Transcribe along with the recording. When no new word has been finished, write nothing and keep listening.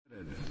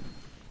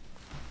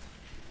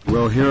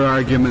We'll hear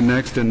argument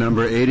next in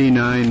number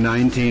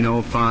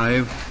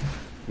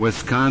 89-1905,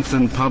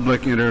 Wisconsin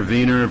Public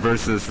Intervenor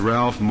versus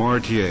Ralph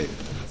Mortier.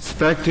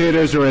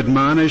 Spectators are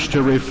admonished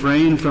to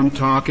refrain from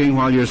talking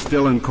while you're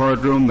still in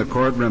courtroom. The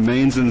court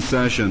remains in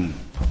session.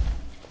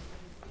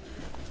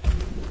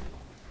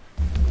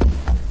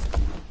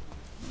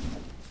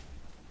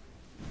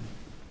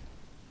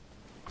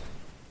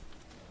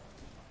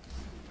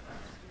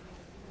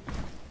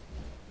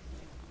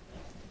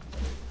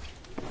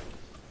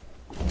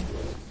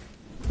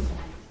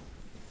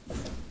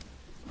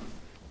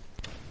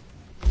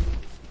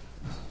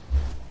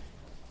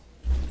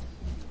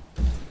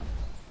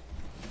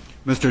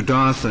 Mr.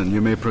 Dawson, you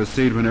may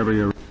proceed whenever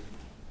you're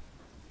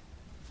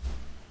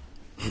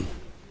ready.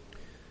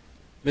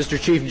 Mr.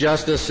 Chief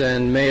Justice,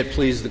 and may it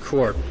please the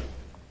Court.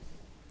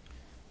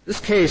 This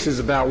case is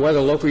about whether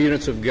local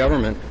units of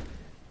government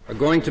are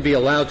going to be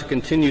allowed to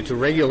continue to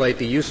regulate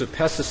the use of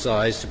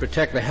pesticides to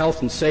protect the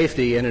health and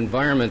safety and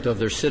environment of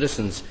their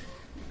citizens,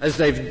 as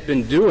they've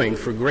been doing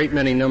for a great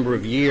many number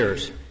of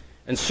years,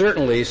 and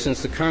certainly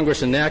since the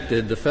Congress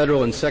enacted the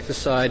Federal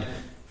Insecticide,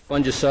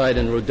 Fungicide,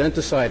 and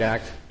Rodenticide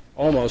Act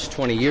almost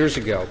 20 years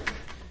ago.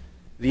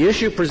 The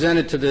issue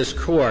presented to this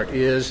Court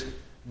is,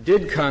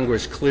 did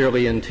Congress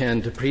clearly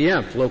intend to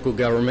preempt local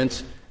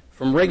governments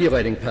from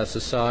regulating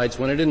pesticides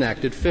when it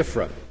enacted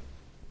FIFRA?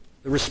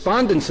 The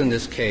respondents in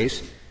this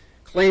case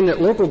claim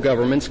that local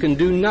governments can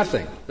do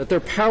nothing, that they're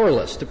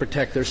powerless to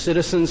protect their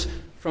citizens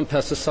from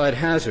pesticide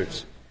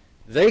hazards.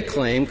 They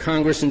claim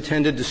Congress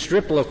intended to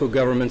strip local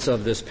governments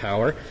of this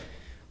power,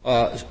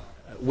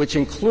 which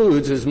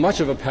includes as much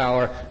of a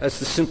power as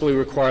to simply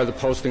require the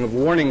posting of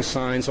warning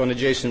signs on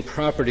adjacent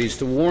properties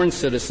to warn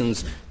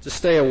citizens to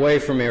stay away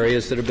from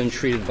areas that have been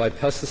treated by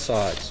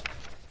pesticides.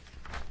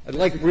 I'd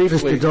like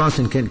briefly... Mr.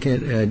 Dawson,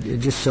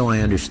 just so I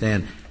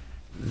understand,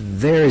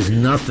 there is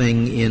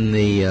nothing in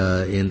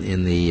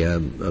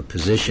the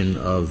position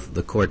of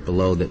the court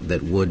below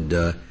that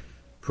would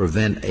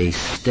prevent a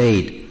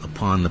state,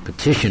 upon the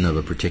petition of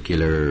a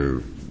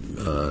particular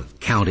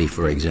county,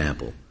 for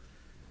example,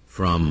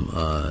 from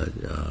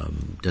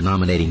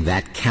denominating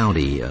that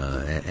county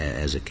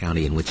as a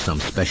county in which some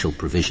special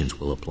provisions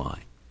will apply.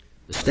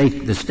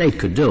 The state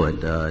could do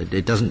it.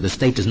 The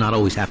state does not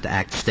always have to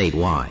act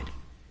statewide.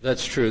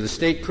 That's true. The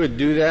state could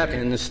do that,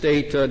 and the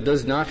state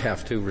does not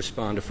have to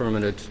respond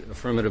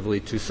affirmatively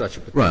to such a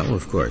petition. Well,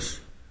 of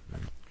course.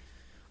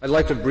 I'd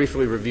like to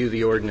briefly review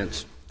the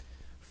ordinance.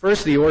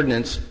 First, the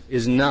ordinance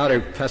is not a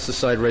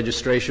pesticide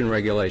registration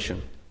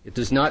regulation. It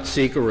does not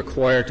seek or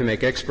require to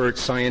make expert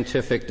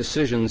scientific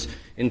decisions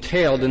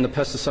entailed in the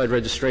pesticide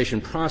registration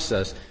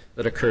process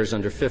that occurs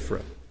under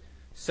FIFRA.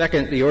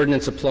 Second, the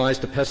ordinance applies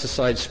to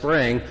pesticide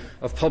spraying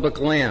of public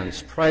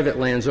lands, private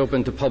lands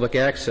open to public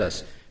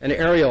access, and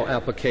aerial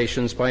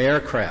applications by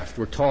aircraft.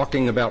 We're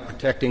talking about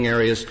protecting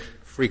areas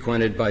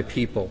frequented by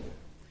people.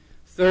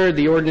 Third,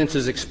 the ordinance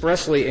is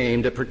expressly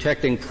aimed at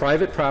protecting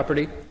private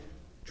property,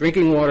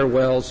 drinking water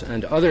wells,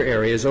 and other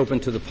areas open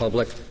to the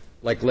public,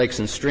 like lakes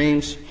and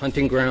streams,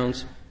 hunting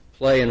grounds,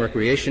 play and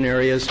recreation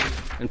areas,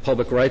 and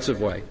public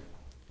rights-of-way.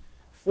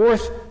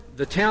 Fourth,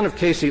 the Town of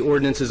Casey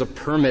ordinance is a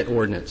permit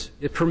ordinance.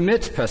 It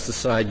permits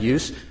pesticide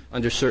use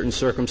under certain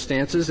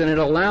circumstances, and it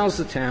allows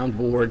the town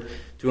board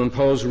to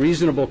impose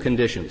reasonable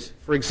conditions.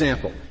 For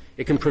example,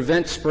 it can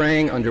prevent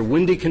spraying under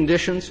windy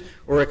conditions,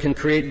 or it can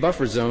create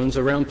buffer zones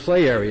around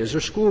play areas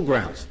or school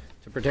grounds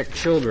to protect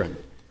children.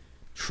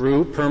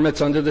 True,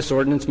 permits under this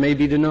ordinance may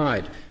be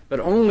denied, but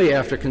only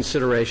after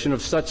consideration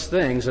of such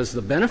things as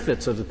the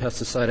benefits of the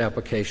pesticide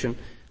application,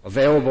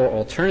 available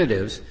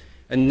alternatives,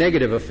 and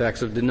negative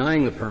effects of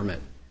denying the permit.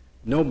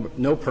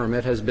 No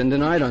permit has been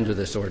denied under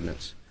this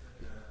ordinance.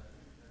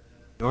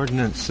 The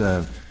ordinance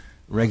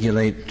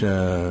regulate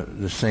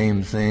the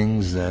same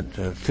things that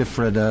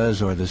FIFRA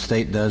does or the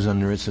state does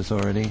under its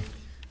authority?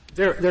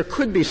 There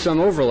could be some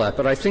overlap,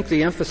 but I think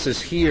the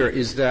emphasis here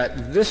is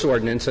that this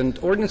ordinance and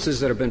ordinances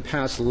that have been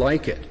passed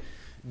like it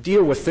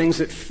deal with things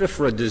that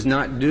FIFRA does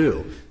not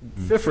do.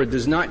 FIFRA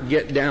does not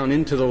get down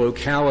into the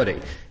locality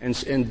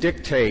and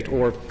dictate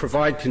or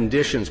provide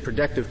conditions,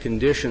 protective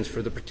conditions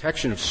for the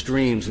protection of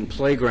streams and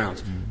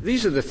playgrounds.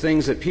 These are the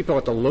things that people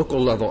at the local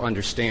level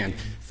understand,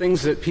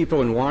 things that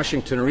people in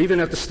Washington or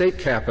even at the state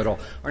capitol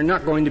are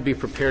not going to be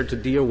prepared to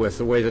deal with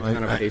the way that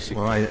Town of Casey.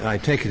 Well, I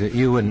take it that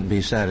you wouldn't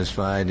be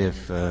satisfied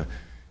if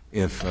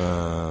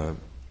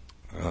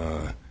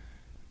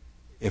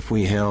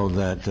we held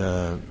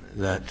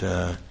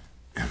that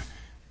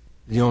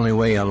the only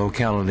way a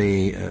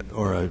locality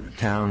or a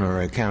town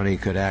or a county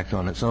could act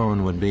on its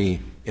own would be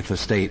if the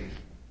state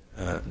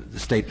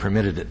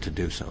permitted it to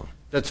do so.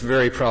 That's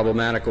very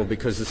problematical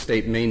because the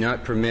state may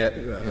not permit.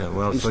 You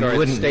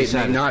wouldn't be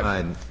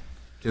satisfied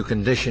to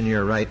condition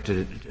your right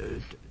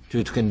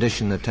to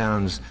condition the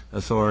town's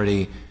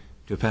authority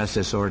to pass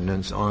this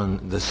ordinance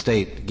on the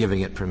state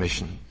giving it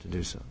permission to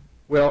do so.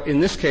 Well, in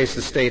this case,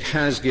 the state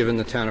has given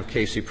the Town of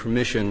Casey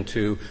permission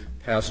to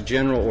pass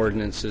general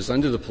ordinances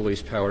under the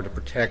police power to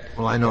protect.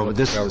 Well, I know, but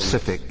this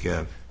specific,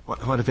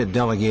 what if it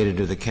delegated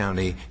to the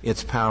county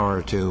its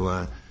power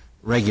to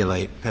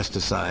regulate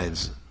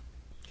pesticides?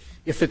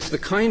 If it's the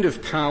kind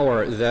of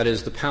power that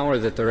is the power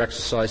that they're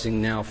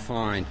exercising now,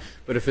 fine.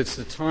 But if it's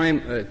the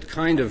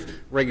kind of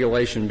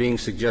regulation being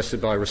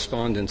suggested by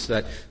respondents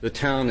that the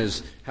town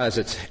has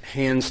its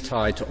hands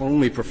tied to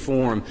only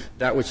perform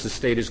that which the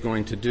state is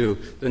going to do,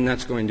 then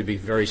that's going to be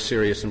very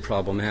serious and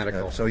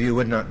problematical. So you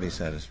would not be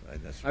satisfied?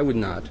 I would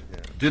not. Yeah.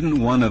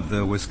 Didn't one of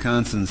the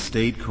Wisconsin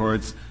state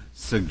courts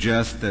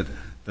suggest that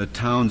the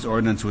town's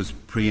ordinance was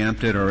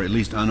preempted or at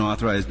least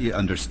unauthorized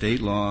under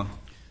state law?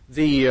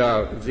 The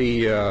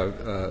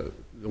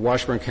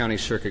Washburn County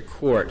Circuit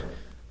Court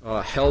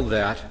held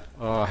that.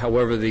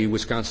 However, the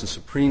Wisconsin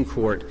Supreme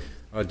Court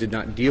did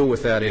not deal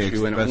with that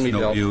issue and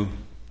only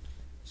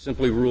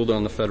simply ruled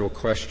on the federal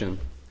question.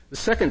 The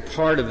second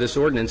part of this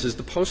ordinance is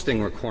the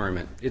posting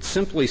requirement. It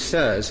simply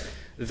says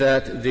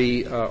that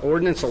the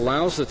ordinance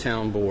allows the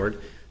town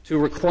board to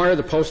require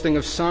the posting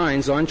of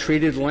signs on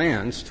treated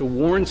lands to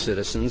warn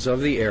citizens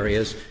of the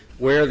areas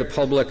where the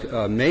public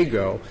may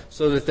go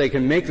so that they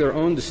can make their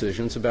own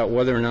decisions about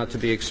whether or not to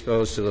be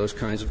exposed to those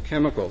kinds of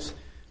chemicals.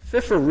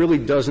 FIFRA really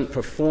doesn't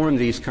perform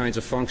these kinds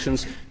of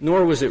functions,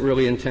 nor was it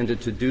really intended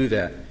to do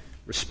that.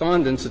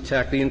 Respondents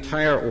attack the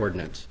entire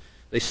ordinance.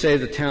 They say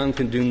the town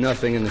can do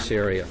nothing in this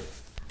area.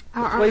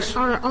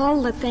 Are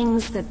all the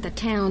things that the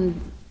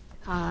town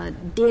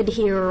did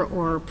here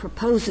or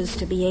proposes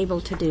to be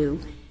able to do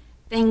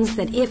things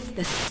that if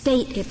the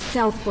state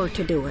itself were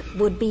to do it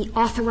would be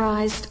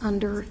authorized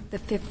under the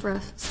FIFRA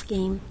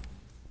scheme?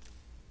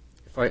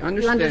 If I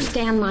understand, you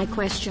understand my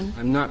question?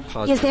 I'm not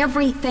positive. Is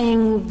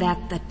everything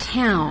that the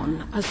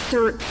town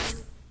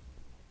asserts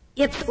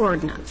its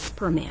ordinance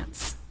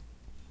permits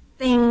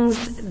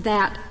things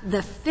that the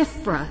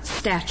FIFRA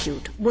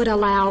statute would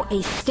allow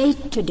a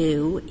state to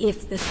do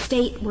if the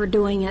state were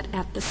doing it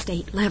at the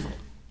state level?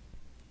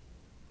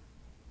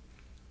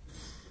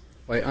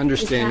 If I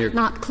understand Is that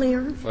not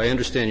clear? If I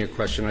understand your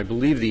question, I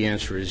believe the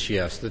answer is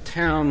yes. The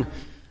town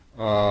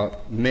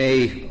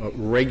may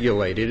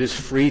regulate. It is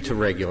free to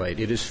regulate.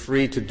 It is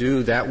free to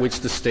do that which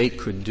the state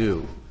could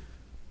do.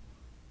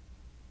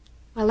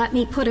 Well, let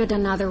me put it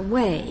another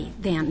way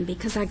then,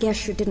 because I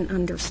guess you didn't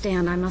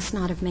understand. I must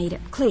not have made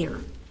it clear.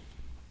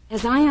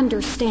 As I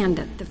understand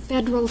it, the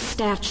federal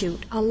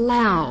statute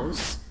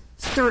allows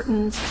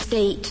certain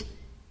state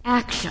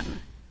action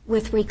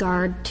with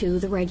regard to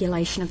the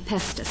regulation of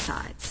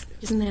pesticides.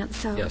 Isn't that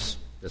so? Yes,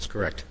 that's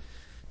correct.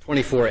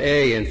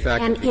 24A, in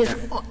fact. And is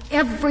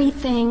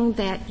everything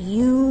that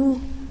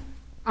you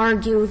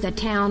argue the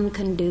town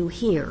can do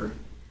here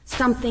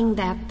something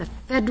that the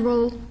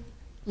federal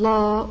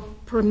law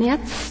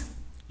permits?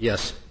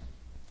 Yes.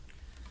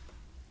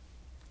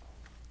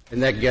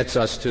 And that gets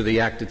us to the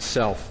Act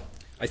itself.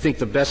 I think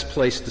the best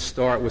place to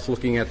start with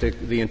looking at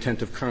the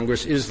intent of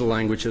Congress is the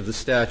language of the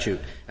statute,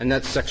 and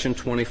that's Section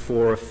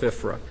 24 of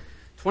FIFRA.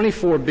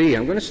 24B,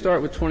 I'm going to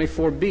start with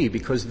 24B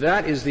because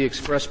that is the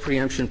express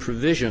preemption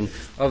provision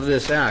of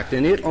this Act,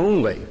 and it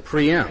only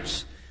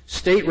preempts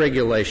state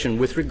regulation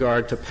with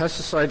regard to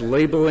pesticide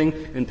labeling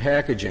and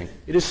packaging.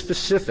 It is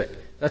specific.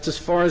 That's as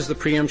far as the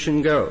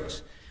preemption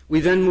goes. We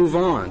then move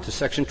on to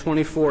Section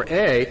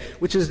 24A,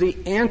 which is the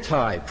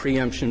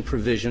anti-preemption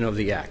provision of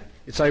the Act.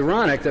 It's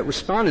ironic that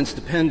respondents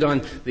depend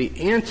on the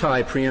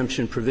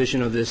anti-preemption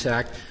provision of this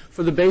Act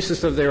for the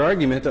basis of their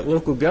argument that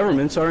local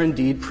governments are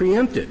indeed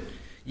preempted.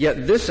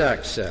 Yet this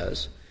Act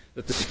says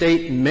that the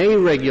state may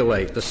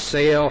regulate the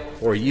sale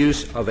or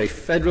use of a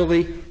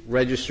federally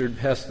registered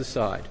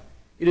pesticide.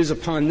 It is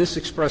upon this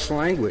express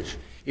language,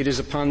 it is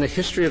upon the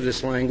history of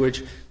this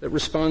language that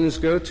respondents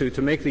go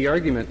to make the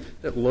argument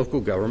that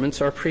local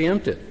governments are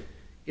preempted.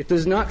 It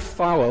does not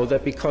follow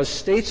that because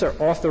states are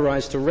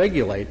authorized to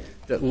regulate,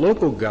 that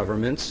local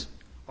governments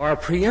are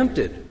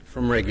preempted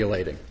from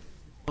regulating.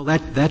 Well,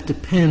 that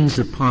depends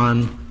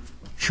upon,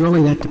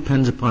 surely that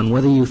depends upon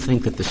whether you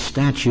think that the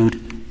statute,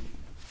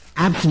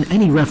 absent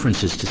any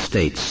references to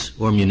states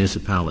or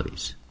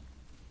municipalities,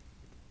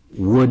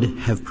 would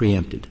have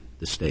preempted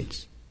the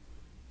states.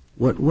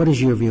 What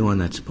is your view on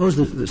that?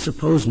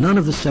 Suppose none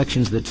of the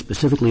sections that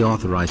specifically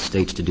authorize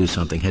states to do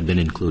something had been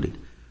included.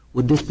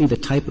 Would this be the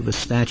type of a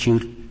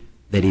statute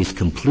that is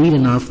complete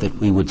enough that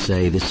we would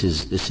say this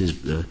is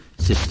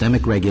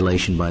systemic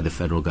regulation by the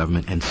federal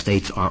government and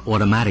states are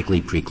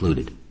automatically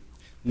precluded?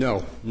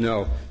 No.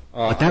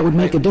 But that would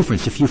make a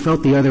difference. If you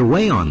felt the other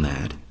way on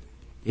that,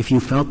 if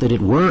you felt that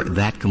it were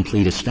that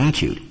complete a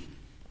statute,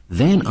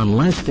 then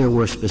unless there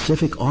were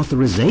specific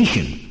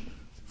authorization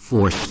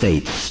for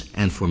states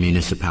and for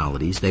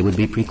municipalities, they would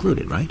be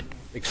precluded, right?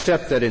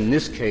 Except that in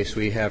this case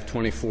we have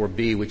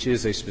 24B, which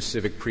is a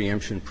specific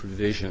preemption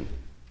provision.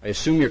 I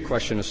assume your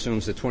question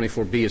assumes that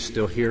 24B is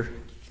still here?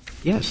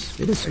 Yes,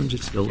 it assumes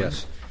it's still there.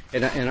 Yes.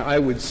 And I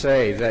would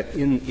say that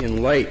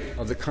in light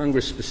of the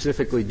Congress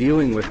specifically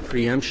dealing with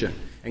preemption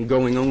and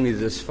going only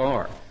this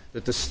far,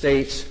 that the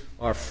states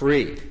are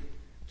free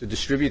to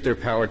distribute their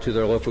power to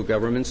their local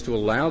governments, to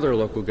allow their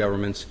local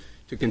governments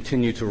to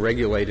continue to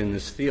regulate in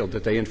this field,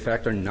 that they in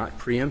fact are not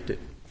preempted.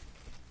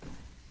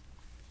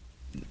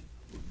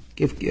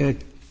 I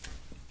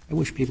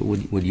wish people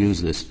would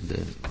use this.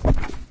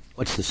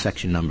 What's the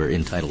section number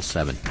in Title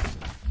VII?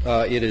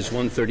 It is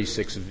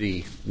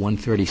 136V.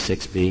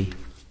 136B.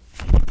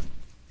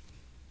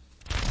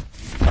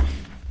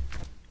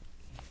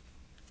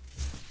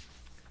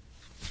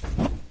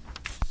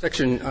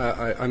 Section,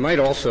 I might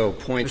also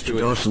point Mr. to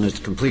Dawson, it's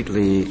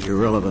completely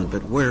irrelevant,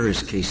 but where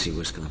is Casey,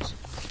 Wisconsin?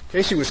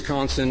 Casey,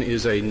 Wisconsin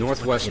is a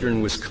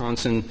northwestern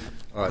Wisconsin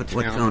What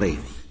town. county?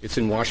 It's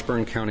in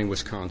Washburn County,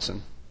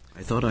 Wisconsin.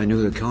 I thought I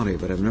knew the county,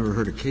 but I've never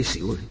heard of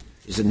Casey.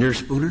 Is it near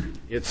Spooner?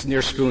 It's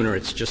near Spooner.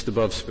 It's just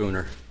above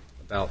Spooner,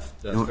 about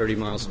 30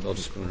 miles above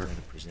Spooner.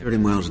 30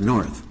 miles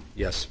north.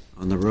 Yes.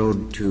 On the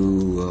road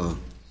to,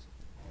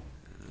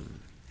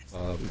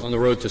 on the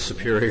road to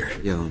Superior.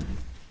 yeah.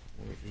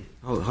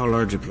 How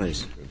large a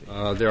place?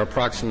 There are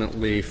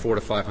approximately 400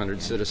 to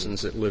 500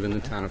 citizens that live in the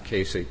town of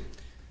Casey.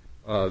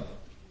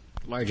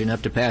 Large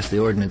enough to pass the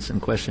ordinance in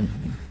question.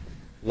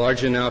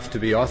 Large enough to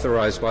be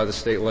authorized by the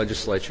state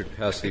legislature to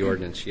pass the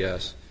ordinance,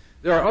 yes.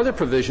 There are other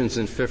provisions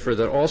in FIFRA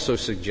that also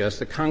suggest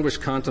that Congress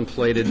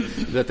contemplated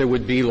that there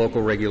would be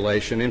local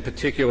regulation. In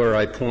particular,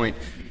 I point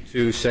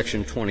to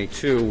Section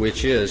 22,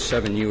 which is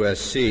 7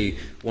 U.S.C.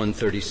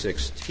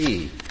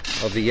 136T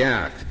of the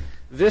Act.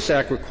 This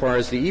Act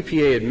requires the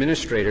EPA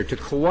administrator to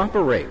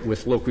cooperate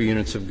with local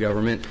units of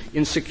government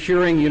in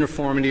securing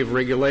uniformity of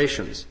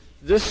regulations.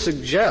 This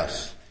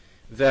suggests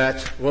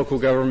that local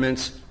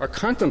governments are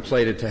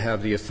contemplated to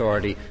have the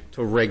authority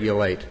to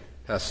regulate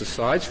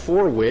pesticides,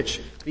 for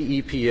which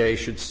the EPA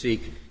should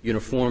seek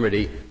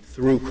uniformity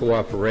through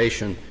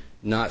cooperation,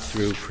 not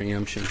through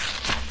preemption.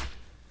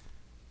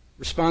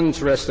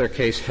 Respondents rest their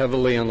case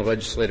heavily on the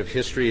legislative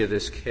history of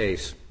this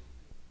case.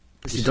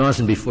 Mr.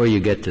 Dawson, before you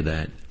get to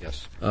that,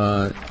 yes,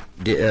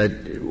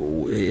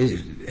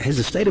 has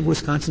the state of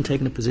Wisconsin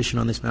taken a position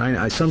on this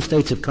matter? Some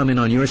states have come in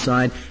on your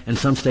side, and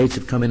some states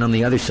have come in on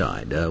the other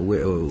side.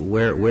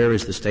 Where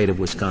is the state of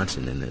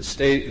Wisconsin in this?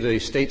 The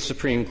state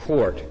Supreme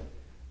Court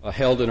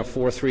held in a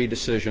 4-3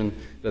 decision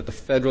that the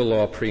federal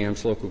law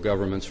preempts local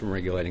governments from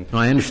regulating. No,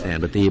 I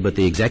understand, but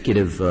the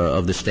executive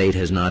of the state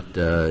has not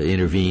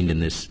intervened in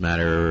this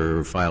matter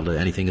or filed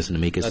anything as an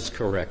amicus? That's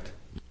correct.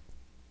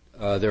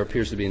 There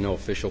appears to be no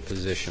official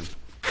position.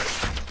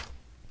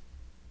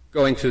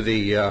 Going to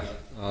the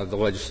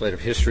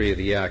legislative history of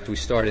the Act, we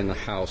start in the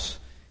House.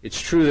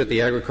 It's true that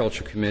the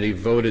Agriculture Committee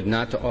voted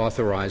not to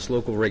authorize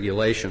local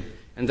regulation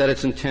and that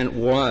its intent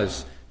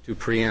was to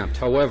preempt.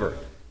 However,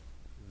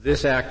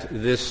 this Act,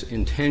 this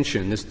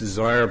intention, this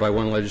desire by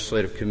one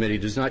legislative committee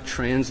does not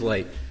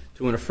translate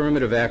to an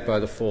affirmative act by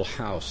the full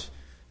House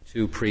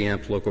to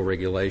preempt local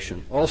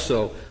regulation.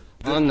 Also,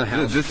 on the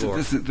House floor.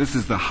 This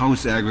is the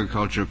House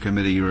Agriculture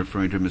Committee you're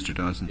referring to, Mr.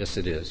 Dawson? Yes,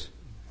 it is.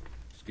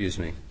 Excuse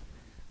me.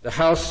 The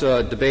House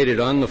debated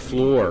on the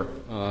floor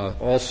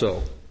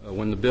also,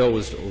 when the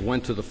bill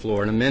went to the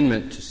floor, an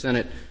amendment to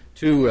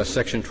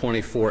Section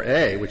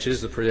 24A, which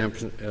is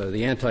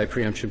the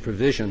anti-preemption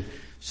provision,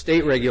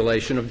 state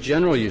regulation of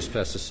general use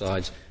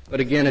pesticides, but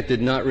again, it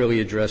did not really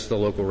address the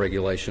local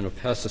regulation of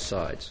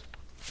pesticides.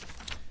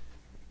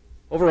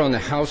 Over on the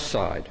House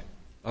side,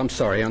 on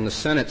the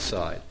Senate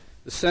side,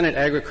 the Senate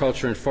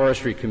Agriculture and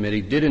Forestry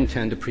Committee did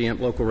intend to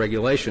preempt local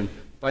regulation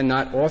by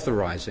not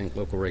authorizing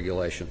local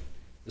regulation.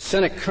 The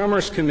Senate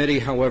Commerce Committee,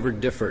 however,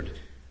 differed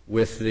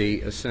with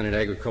the Senate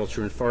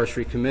Agriculture and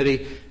Forestry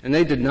Committee, and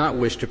they did not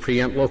wish to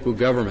preempt local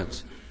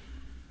governments.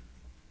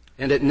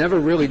 And it never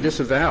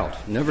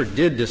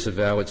did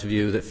disavow its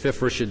view that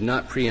FIFRA should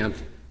not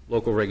preempt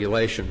local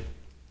regulation.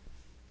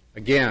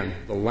 Again,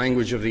 the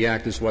language of the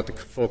Act is what the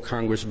full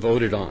Congress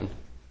voted on.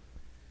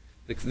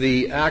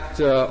 The Act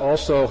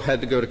also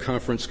had to go to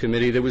conference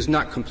committee. There was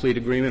not complete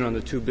agreement on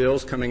the two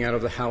bills coming out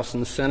of the House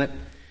and the Senate,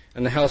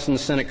 and the House and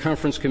the Senate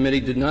Conference Committee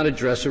did not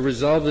address or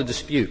resolve the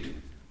dispute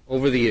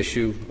over the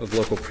issue of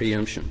local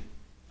preemption.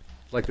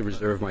 I'd like to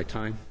reserve my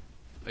time.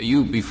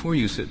 Before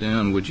you sit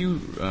down, would you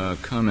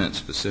comment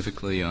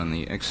specifically on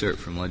the excerpt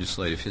from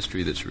legislative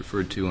history that's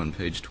referred to on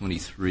page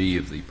 23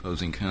 of the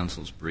opposing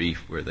counsel's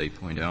brief, where they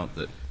point out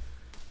that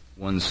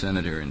one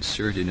senator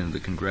inserted into the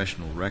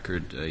congressional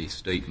record a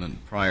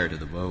statement prior to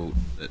the vote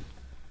that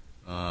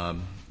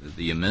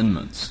the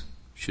amendments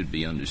should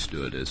be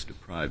understood as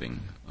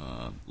depriving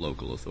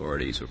local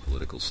authorities or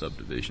political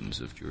subdivisions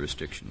of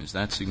jurisdiction. Is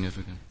that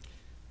significant?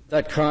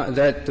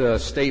 That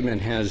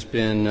statement has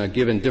been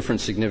given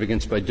different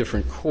significance by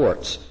different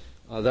courts.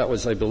 That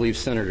was, I believe,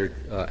 Senator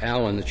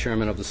Allen, the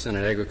chairman of the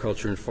Senate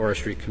Agriculture and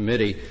Forestry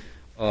Committee,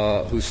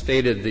 who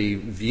stated the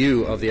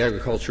view of the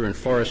Agriculture and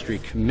Forestry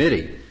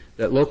Committee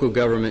that local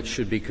government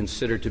should be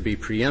considered to be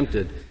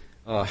preempted.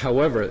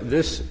 However,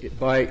 this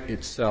by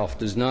itself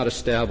does not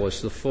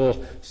establish the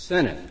full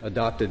Senate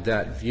adopted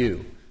that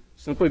view.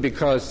 Simply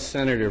because the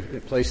senator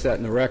placed that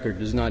in the record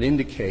does not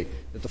indicate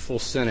that the full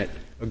Senate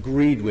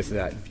agreed with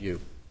that view.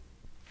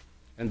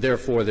 And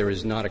therefore, there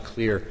is not a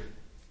clear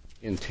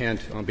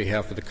intent on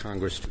behalf of the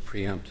Congress to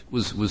preempt.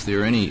 Was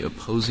there any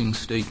opposing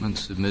statement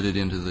submitted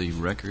into the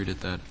record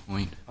at that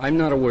point? I'm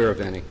not aware of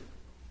any.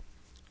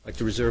 I'd like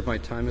to reserve my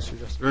time, Mr.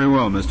 Justice. Very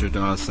well, Mr.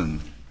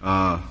 Dawson.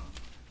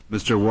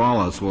 Mr.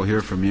 Wallace, we'll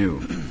hear from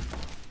you.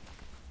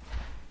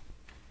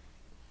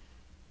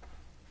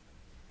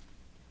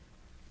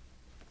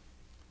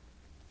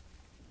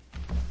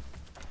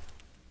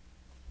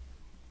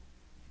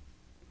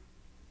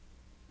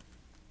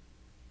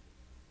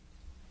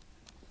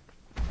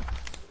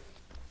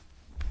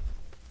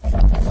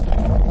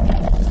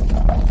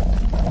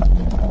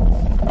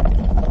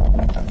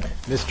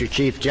 Mr.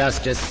 Chief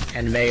Justice,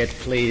 and may it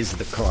please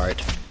the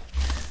Court.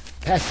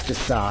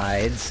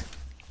 Pesticides,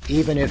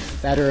 even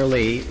if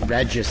federally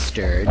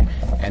registered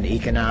and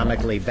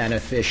economically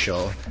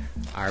beneficial,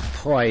 are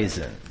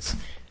poisons.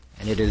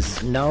 And it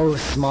is no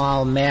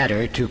small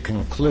matter to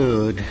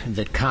conclude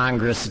that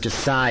Congress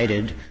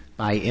decided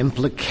by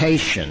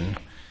implication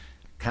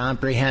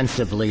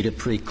comprehensively to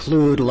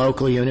preclude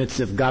local units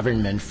of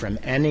government from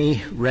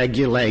any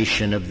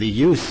regulation of the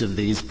use of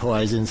these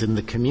poisons in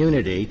the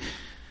community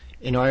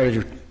in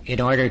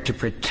order to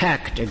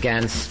protect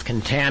against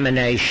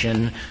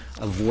contamination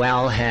of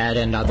wellhead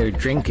and other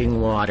drinking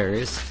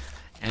waters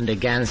and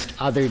against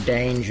other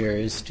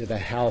dangers to the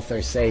health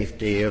or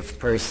safety of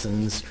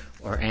persons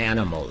or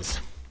animals.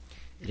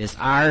 It is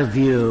our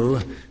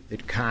view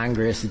that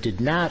Congress did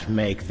not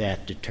make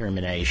that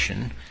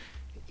determination,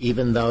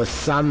 even though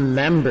some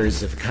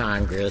members of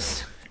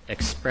Congress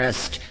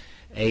expressed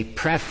a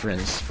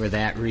preference for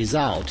that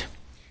result.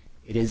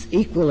 It is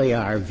equally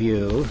our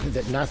view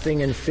that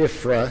nothing in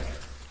FIFRA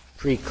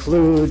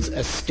precludes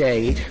a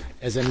state,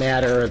 as a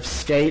matter of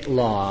state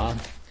law,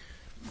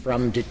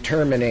 from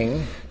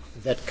determining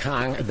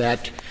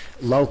that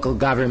local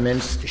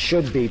governments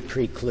should be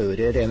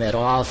precluded and that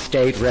all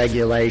state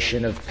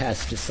regulation of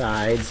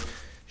pesticides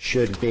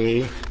should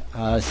be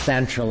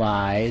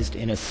centralized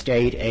in a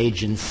state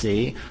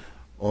agency,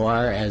 or,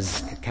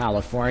 as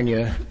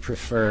California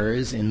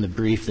prefers in the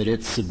brief that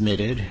it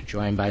submitted,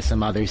 joined by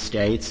some other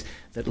states,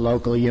 that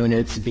local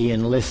units be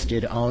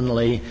enlisted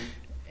only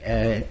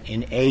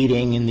in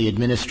aiding in the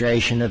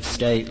administration of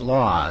state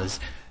laws.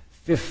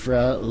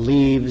 FIFRA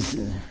leaves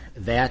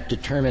that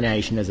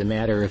determination as a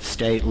matter of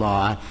state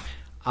law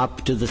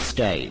up to the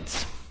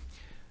states.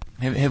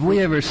 Have we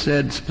ever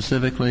said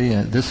specifically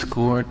at this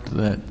court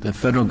that the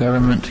federal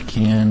government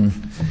can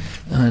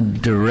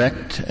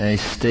direct a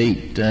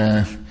state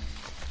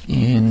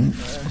in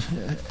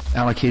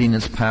allocating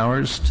its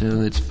powers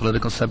to its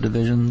political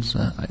subdivisions?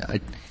 I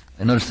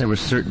noticed there were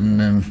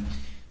certain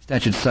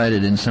statutes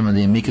cited in some of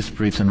the amicus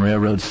briefs on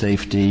railroad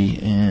safety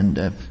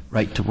and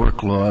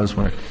right-to-work laws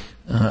where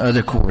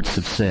other courts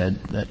have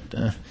said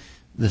that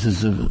this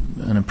is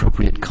an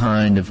appropriate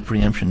kind of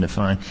preemption to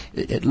find.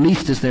 At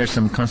least is there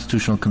some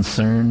constitutional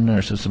concern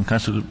or some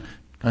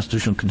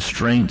constitutional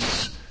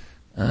constraints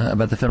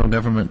about the federal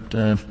government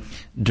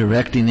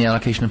directing the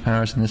allocation of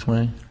powers in this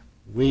way?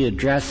 We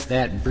addressed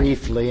that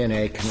briefly in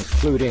a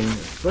concluding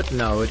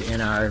footnote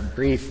in our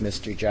brief,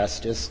 Mr.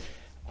 Justice.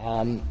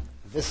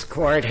 This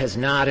Court has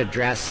not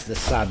addressed the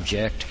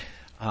subject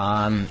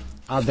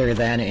other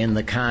than in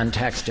the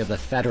context of a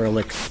federal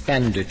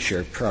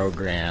expenditure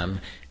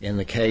program in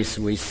the case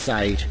we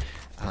cite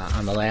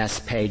on the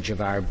last page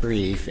of our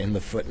brief in the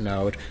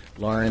footnote,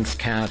 Lawrence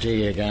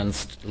County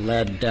against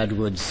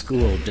Lead-Deadwood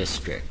School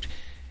District,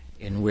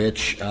 in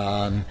which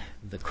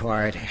the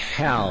Court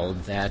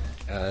held that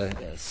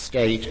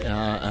state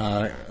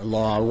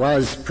law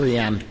was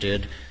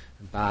preempted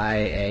by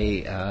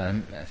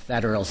a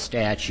federal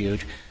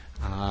statute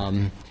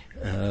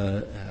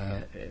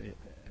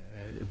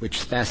which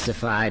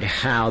specified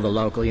how the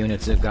local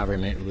units of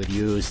government would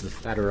use the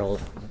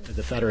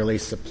federally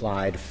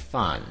supplied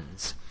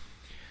funds.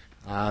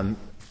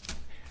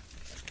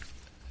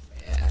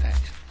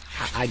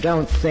 I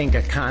don't think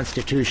a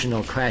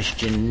constitutional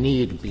question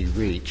need be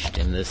reached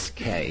in this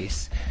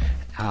case.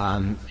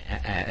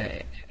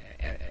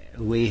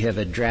 We have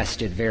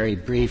addressed it very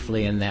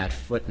briefly in that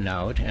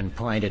footnote and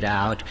pointed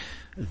out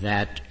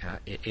that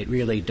it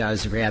really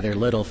does rather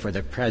little for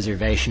the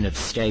preservation of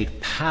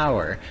state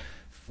power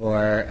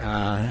for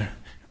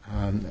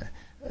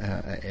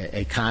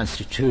a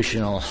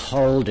constitutional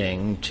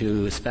holding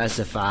to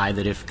specify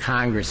that if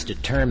Congress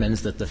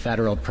determines that the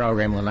federal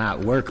program will not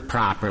work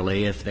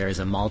properly if there is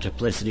a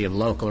multiplicity of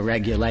local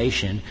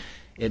regulation,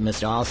 it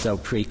must also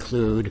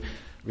preclude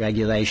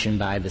regulation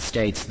by the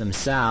states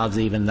themselves,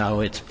 even though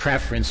its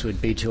preference would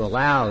be to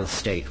allow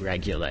state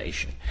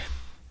regulation.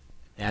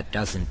 That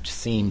doesn't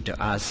seem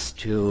to us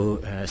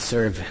to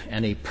serve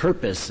any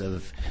purpose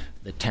of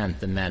the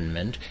 10th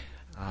Amendment.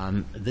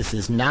 This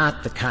is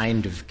not the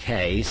kind of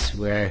case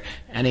where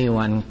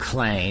anyone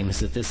claims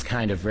that this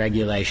kind of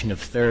regulation of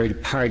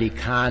third-party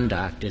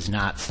conduct is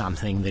not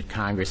something that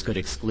Congress could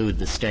exclude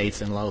the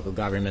states and local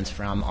governments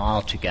from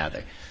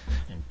altogether.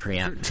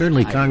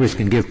 Certainly Congress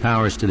can give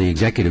powers to the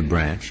executive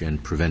branch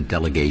and prevent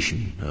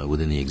delegation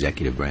within the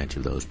executive branch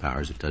of those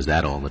powers. It does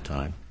that all the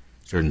time.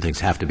 Certain things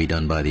have to be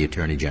done by the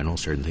Attorney General.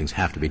 Certain things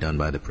have to be done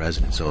by the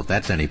President. So if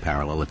that's any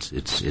parallel,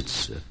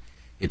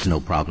 it's no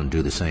problem to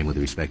do the same with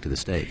respect to the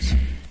states.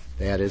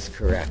 That is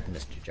correct,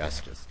 Mr.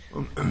 Justice.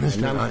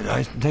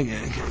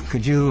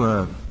 Could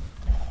you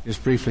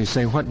just briefly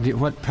say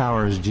what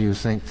powers do you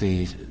think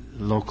the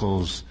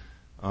locals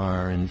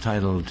are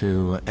entitled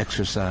to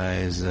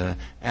exercise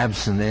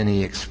absent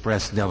any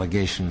express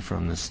delegation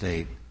from the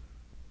state?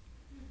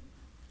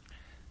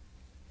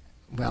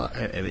 Well,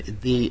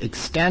 the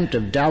extent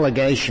of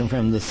delegation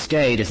from the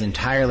state is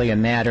entirely a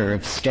matter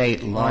of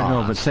state law. I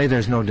know, but say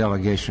there's no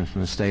delegation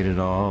from the state at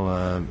all,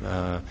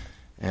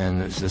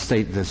 and the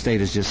state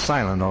is just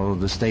silent, although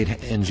the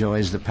state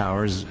enjoys the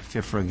powers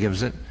FIFRA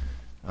gives it.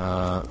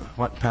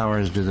 What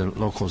powers do the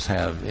locals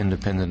have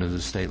independent of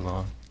the state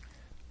law?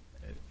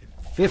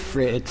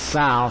 FIFRA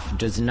itself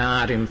does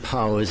not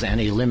impose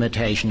any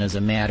limitation as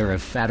a matter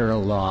of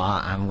federal law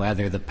on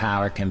whether the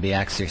power can be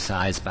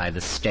exercised by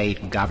the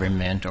state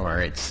government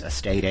or it's a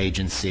state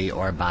agency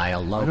or by a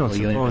local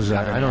unit of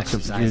government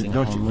exercising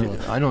home rule.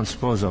 I don't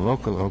suppose a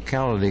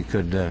locality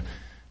could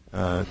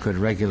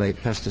regulate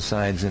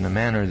pesticides in a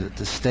manner that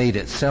the state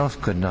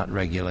itself could not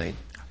regulate.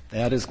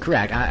 That is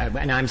correct.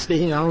 And I'm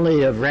speaking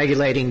only of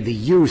regulating the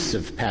use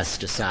of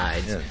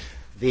pesticides. Yes.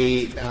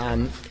 The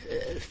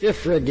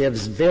FIFRA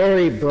gives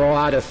very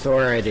broad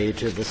authority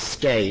to the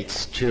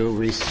states to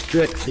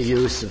restrict the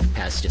use of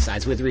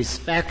pesticides. With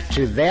respect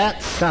to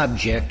that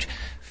subject,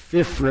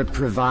 FIFRA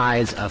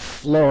provides a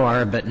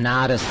floor but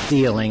not a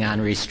ceiling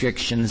on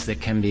restrictions that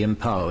can be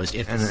imposed.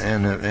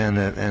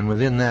 And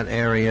within that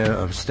area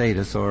of state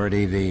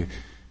authority,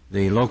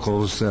 the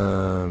locals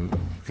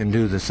can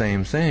do the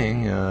same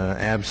thing,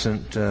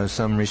 absent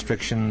some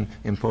restriction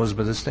imposed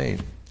by the state.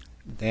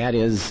 That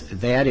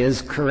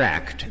is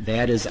correct.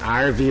 That is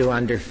our view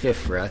under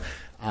FIFRA.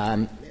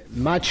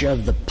 Much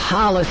of the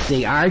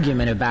policy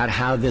argument about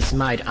how this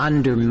might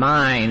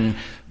undermine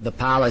the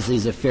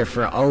policies of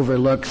FIFRA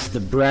overlooks the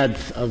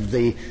breadth of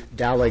the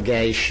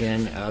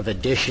delegation of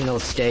additional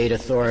state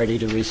authority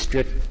to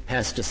restrict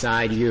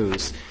pesticide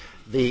use.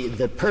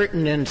 The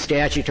pertinent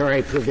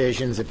statutory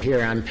provisions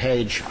appear on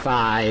page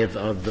 5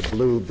 of the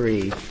blue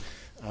brief,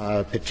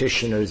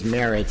 petitioner's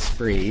merits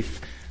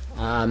brief.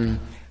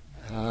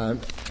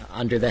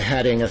 Under the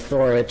heading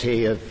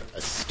Authority of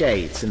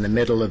States in the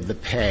middle of the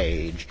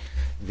page.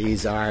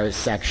 These are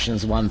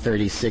sections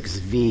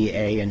 136V,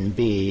 A, and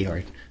B,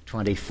 or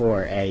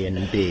 24A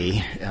and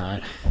B,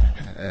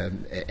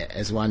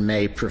 as one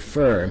may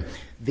prefer.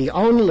 The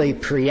only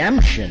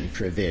preemption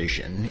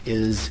provision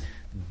is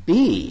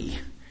B,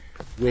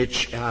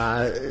 which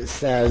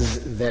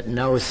says that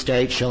no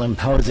state shall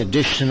impose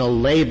additional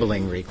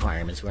labeling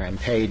requirements. We're on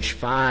page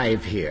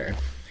 5 here.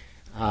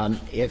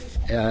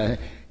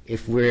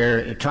 If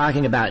we're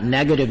talking about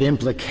negative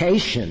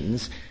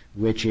implications,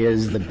 which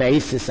is the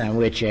basis on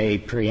which a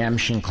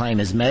preemption claim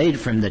is made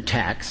from the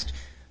text,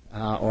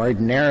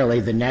 ordinarily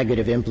the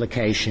negative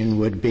implication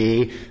would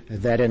be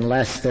that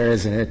unless there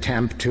is an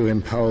attempt to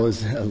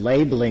impose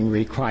labeling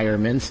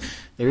requirements,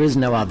 there is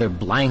no other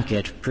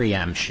blanket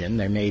preemption.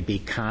 There may be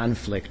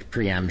conflict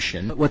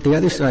preemption. But what the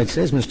other side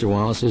says, Mr.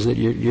 Wallace, is that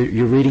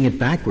you're reading it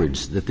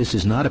backwards, that this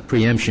is not a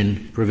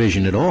preemption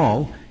provision at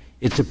all.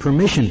 It's a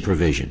permission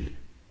provision.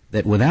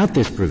 That without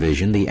this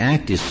provision, the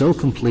Act is so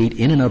complete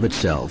in and of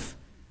itself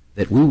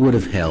that we would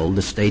have held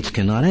the states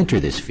cannot enter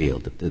this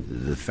field.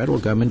 The federal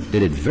government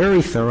did it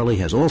very thoroughly,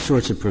 has all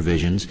sorts of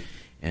provisions,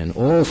 and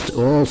all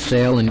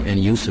sale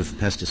and use of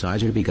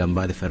pesticides are to be governed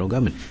by the federal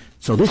government.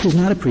 So this is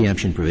not a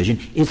preemption provision.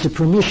 It's a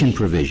permission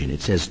provision. It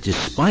says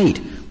despite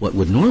what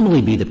would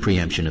normally be the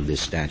preemption of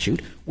this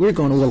statute, we're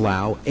going to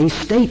allow a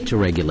state to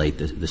regulate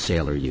the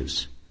sale or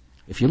use.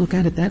 If you look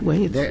at it that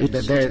way,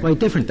 it's quite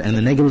different, and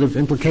the negative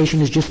implication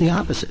is just the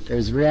opposite.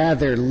 There's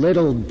rather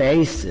little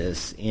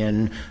basis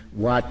in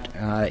what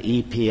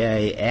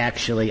EPA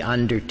actually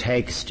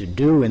undertakes to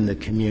do in the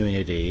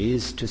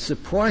communities to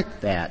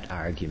support that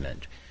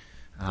argument.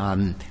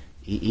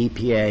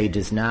 EPA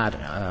does not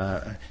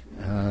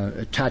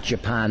touch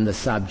upon the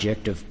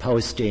subject of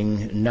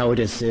posting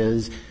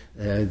notices.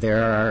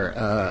 There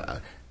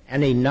are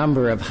any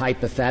number of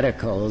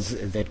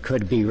hypotheticals that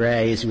could be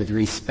raised with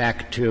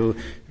respect to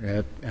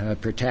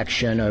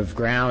protection of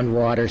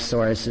groundwater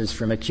sources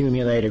from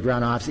accumulated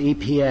runoffs.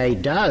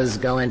 EPA does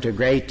go into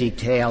great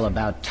detail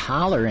about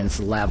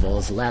tolerance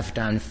levels left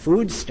on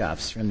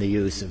foodstuffs from the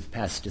use of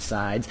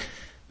pesticides,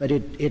 but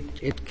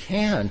it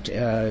can't,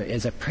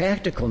 as a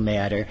practical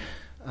matter,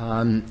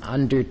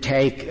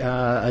 undertake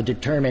a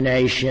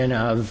determination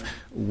of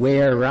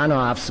where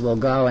runoffs will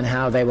go and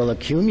how they will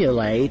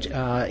accumulate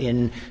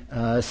in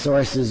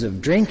sources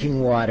of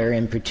drinking water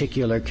in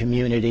particular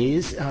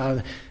communities.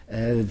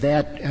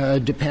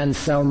 That depends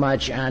so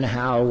much on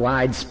how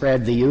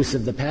widespread the use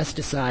of the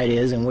pesticide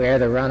is and where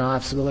the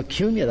runoffs will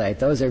accumulate.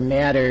 Those are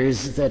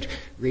matters that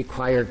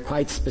require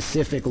quite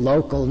specific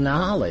local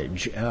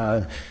knowledge.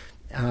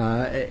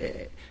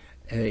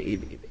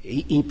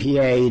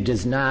 EPA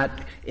does not,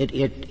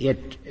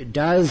 it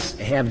does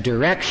have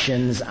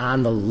directions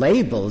on the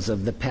labels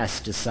of the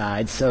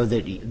pesticides so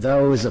that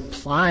those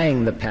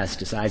applying the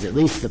pesticides, at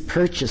least the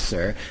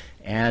purchaser,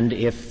 and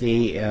if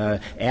the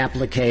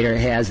applicator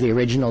has the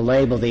original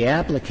label, the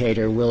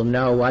applicator will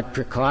know what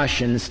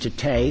precautions to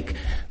take,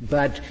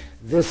 but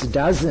this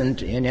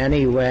doesn't in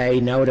any way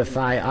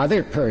notify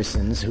other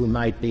persons who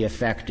might be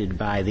affected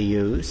by the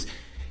use.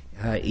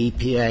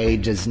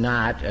 EPA does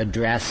not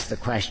address the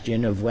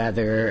question of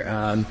whether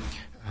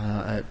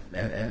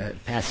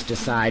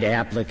pesticide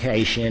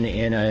application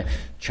in a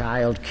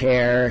child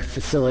care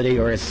facility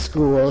or a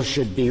school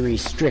should be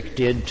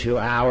restricted to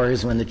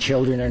hours when the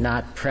children are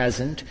not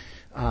present.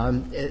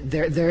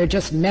 There are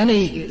just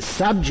many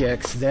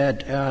subjects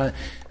that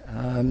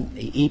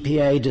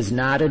EPA does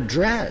not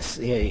address,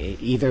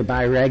 either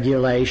by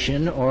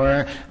regulation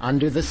or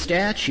under the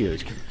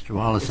statute. Mr.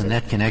 Wallace, in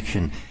that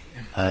connection,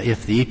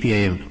 if the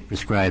EPA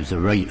prescribes a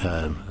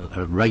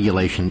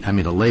regulation,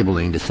 a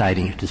labeling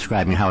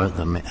describing how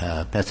the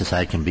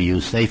pesticide can be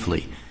used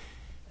safely,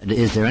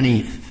 is there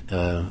any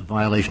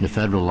violation of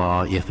federal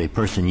law if a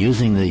person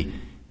using the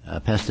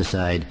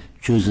pesticide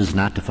chooses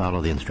not to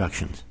follow the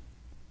instructions?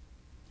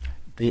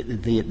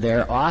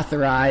 They're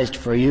authorized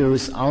for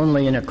use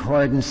only in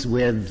accordance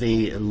with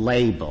the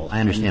label. I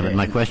understand, but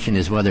my question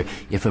is whether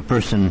if a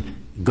person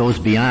goes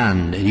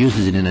beyond,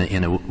 uses it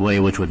in a way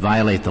which would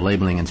violate the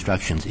labeling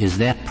instructions, is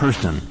that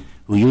person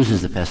who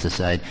uses the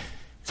pesticide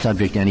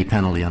subject to any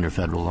penalty under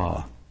federal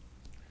law?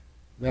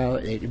 Well,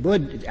 it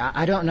would.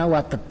 I don't know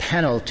what the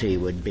penalty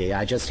would be.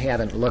 I just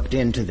haven't looked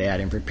into that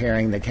in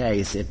preparing the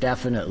case. It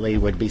definitely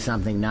would be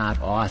something not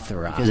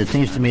authorized. Because it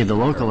seems to me the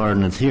local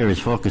ordinance here is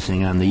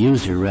focusing on the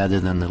user rather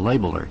than the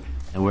labeler,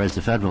 and whereas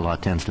the federal law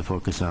tends to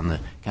focus on the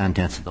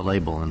contents of the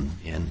label and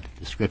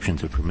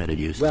descriptions of permitted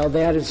use. Well,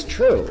 that is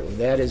true.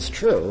 That is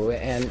true,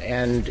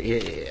 and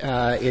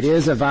it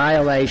is a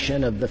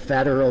violation of the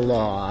federal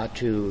law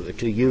to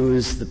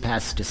use the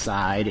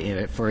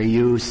pesticide for a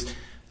use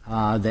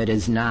that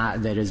is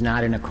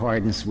not in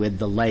accordance with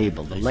the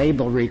label. The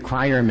label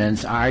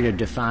requirements are to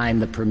define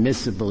the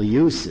permissible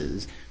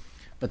uses,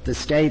 but the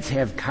states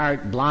have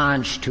carte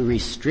blanche to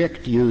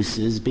restrict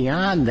uses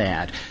beyond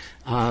that.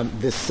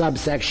 This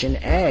subsection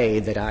A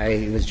that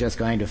I was just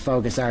going to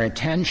focus our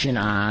attention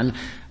on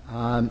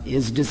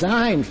is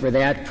designed for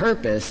that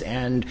purpose,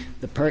 and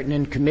the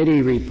pertinent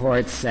committee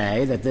reports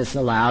say that this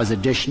allows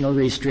additional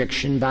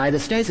restriction by the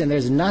states, and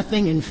there's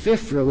nothing in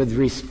FIFRA with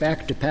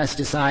respect to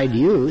pesticide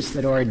use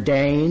that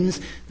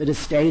ordains that a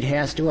state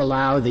has to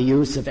allow the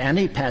use of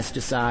any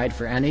pesticide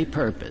for any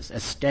purpose. A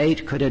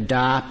state could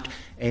adopt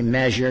a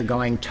measure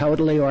going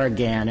totally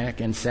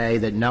organic and say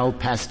that no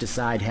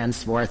pesticide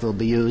henceforth will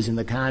be used in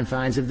the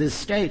confines of this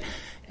state.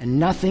 And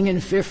nothing in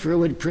FIFRA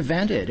would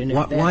prevent it. And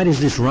why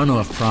does this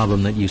runoff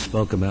problem that you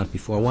spoke about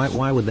before,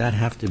 why would that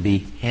have to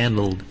be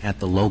handled at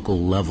the local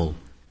level?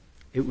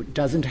 It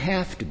doesn't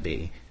have to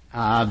be.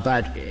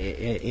 But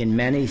in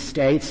many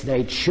states,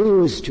 they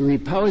choose to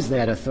repose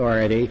that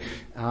authority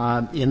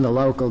in the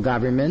local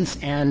governments,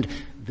 and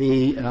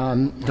the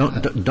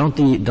don't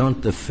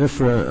the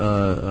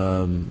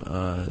FIFRA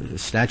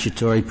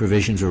statutory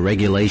provisions or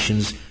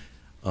regulations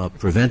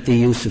prevent the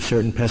use of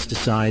certain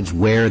pesticides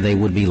where they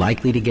would be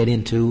likely to get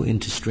into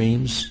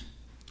streams?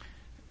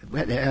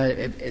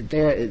 That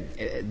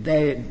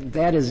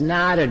is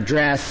not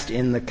addressed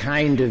in the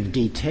kind of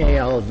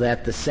detail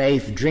that the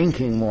Safe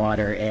Drinking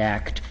Water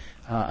Act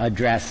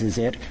addresses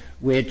it,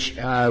 which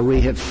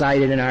we have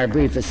cited in our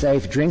brief. The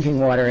Safe Drinking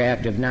Water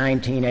Act of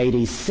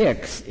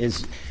 1986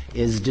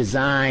 is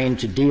designed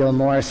to deal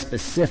more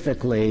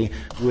specifically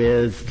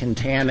with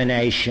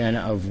contamination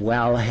of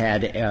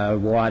wellhead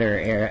water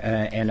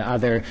and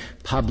other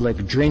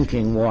public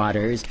drinking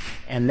waters,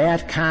 and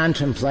that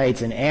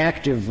contemplates an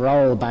active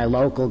role by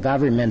local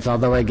governments,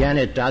 although again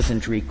it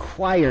doesn't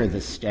require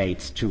the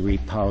states to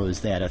repose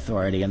that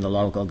authority in the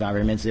local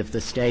governments if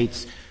the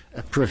states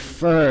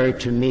prefer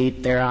to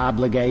meet their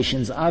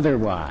obligations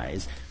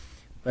otherwise.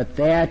 But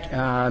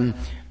that,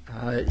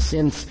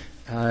 since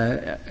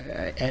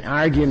an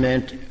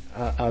argument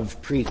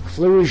of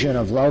preclusion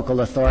of local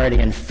authority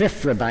in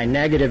FIFRA by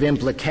negative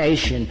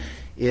implication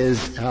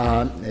is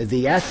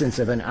the essence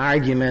of an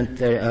argument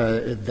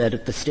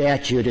that the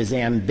statute is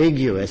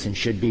ambiguous and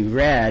should be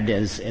read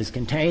as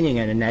containing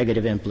a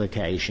negative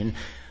implication.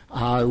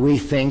 We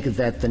think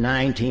that the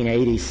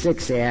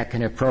 1986 Act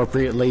can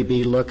appropriately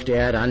be looked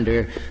at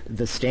under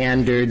the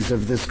standards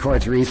of this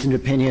Court's recent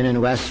opinion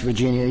in West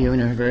Virginia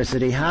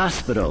University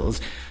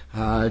hospitals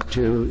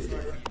to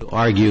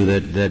argue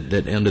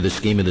that under the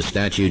scheme of the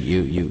statute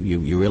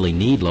you really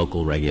need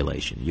local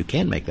regulation. You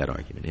can make that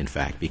argument, in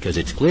fact, because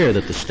it's clear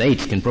that the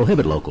states can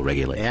prohibit local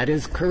regulation. That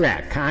is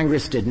correct.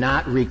 Congress did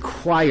not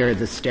require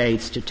the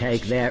states to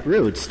take that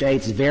route.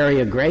 States vary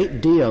a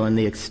great deal in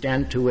the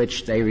extent to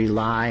which they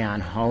rely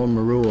on home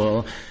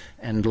rule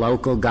and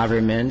local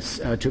governments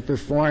to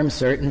perform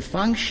certain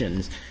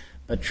functions.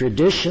 But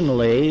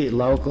traditionally,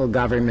 local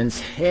governments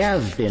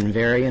have been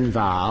very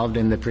involved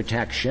in the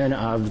protection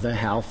of the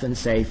health and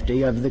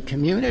safety of the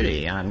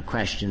community on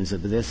questions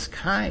of this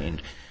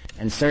kind.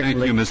 And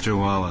certainly... Thank you, Mr.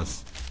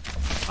 Wallace.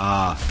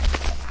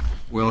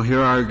 We'll hear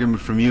argument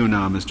from you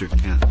now, Mr.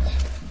 Kent.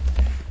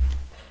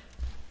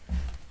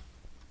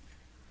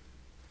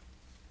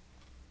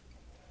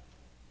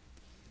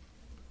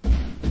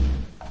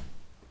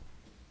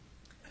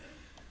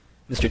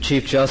 Mr.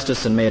 Chief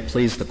Justice, and may it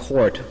please the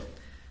Court,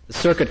 the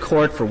Circuit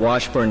Court for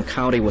Washburn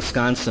County,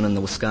 Wisconsin, and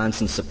the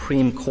Wisconsin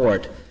Supreme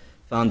Court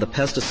found the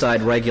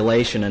pesticide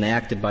regulation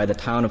enacted by the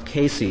town of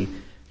Casey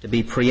to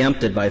be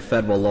preempted by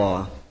federal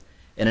law.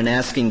 And in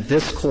asking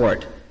this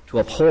Court to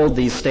uphold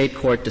these state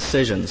court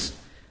decisions,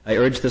 I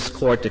urge this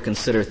Court to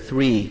consider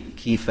three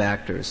key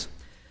factors.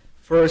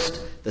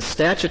 First, the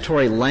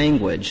statutory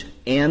language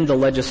and the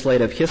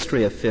legislative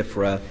history of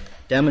FIFRA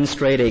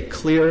demonstrate a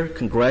clear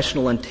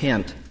congressional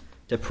intent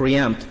to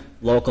preempt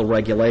local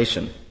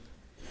regulation.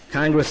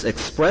 Congress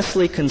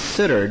expressly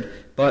considered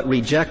but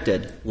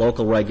rejected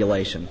local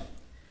regulation.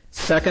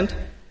 Second,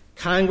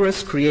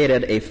 Congress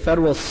created a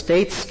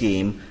federal-state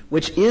scheme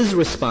which is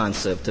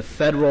responsive to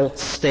federal,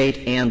 state,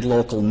 and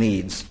local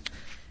needs.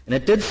 And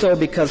it did so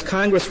because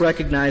Congress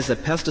recognized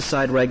that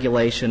pesticide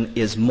regulation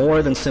is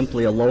more than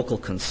simply a local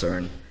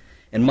concern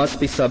and must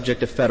be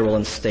subject to federal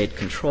and state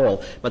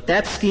control. But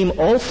that scheme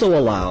also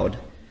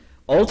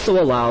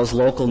allows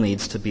local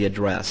needs to be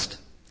addressed.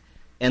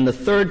 And the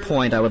third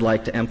point I would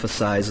like to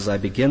emphasize as I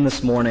begin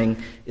this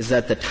morning is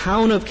that the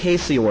Town of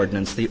Casey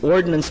ordinance, the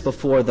ordinance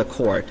before the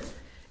court,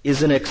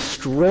 is an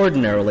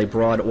extraordinarily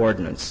broad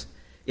ordinance.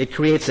 It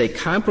creates a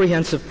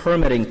comprehensive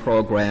permitting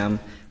program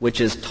which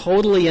is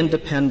totally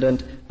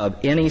independent of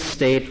any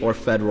state or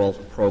federal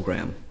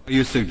program. Are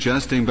you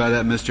suggesting by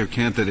that, Mr.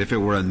 Kent, that if it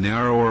were a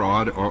narrower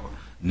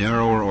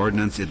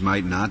ordinance, it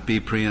might not be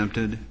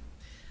preempted?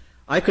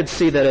 I could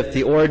see that if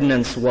the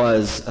ordinance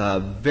was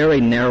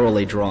very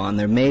narrowly drawn,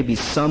 there may be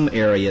some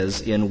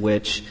areas in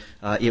which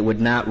it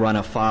would not run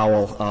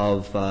afoul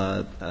of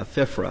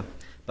FIFRA,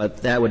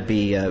 but that would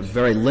be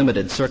very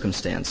limited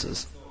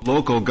circumstances.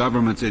 Local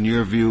governments, in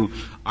your view,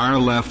 are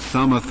left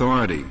some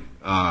authority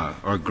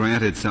or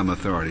granted some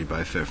authority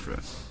by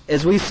FIFRA.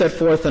 As we set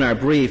forth in our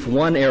brief,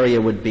 one area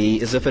would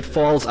be is if it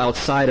falls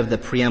outside of the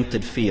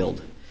preempted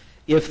field.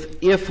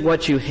 If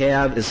what you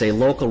have is a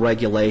local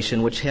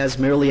regulation which has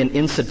merely an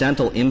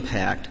incidental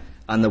impact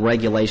on the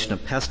regulation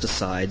of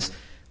pesticides,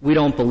 we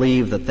don't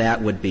believe that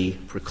that would be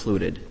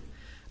precluded.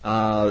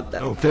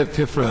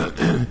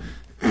 FIFRA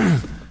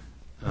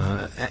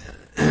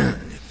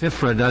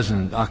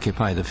doesn't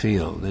occupy the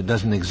field. It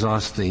doesn't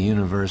exhaust the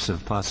universe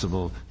of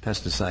possible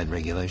pesticide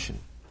regulation.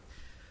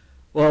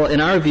 Well,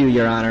 in our view,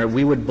 Your Honor,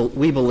 we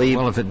believe.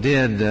 Well, if it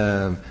did,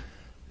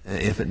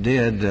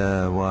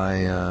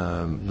 why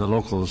the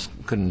locals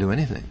couldn't do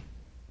anything?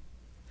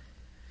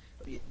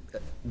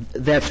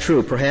 That's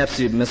true. Perhaps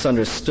you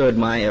misunderstood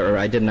or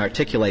I didn't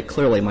articulate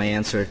clearly my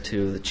answer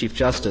to the Chief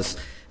Justice,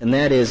 and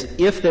that is,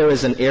 if there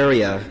is an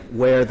area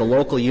where the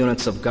local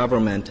units of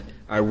government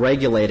are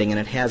regulating and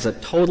it has a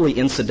totally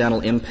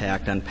incidental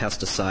impact on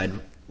pesticide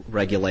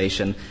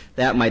regulation,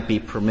 that might be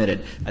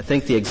permitted. I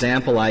think the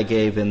example I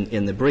gave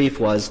in the brief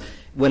was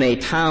when a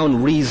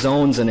town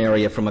rezones an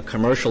area from a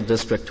commercial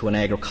district to an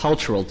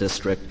agricultural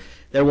district,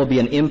 there will be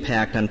an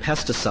impact on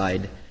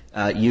pesticide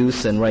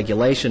use and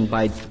regulation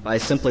by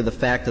simply the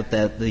fact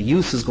that the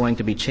use is going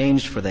to be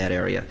changed for that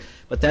area.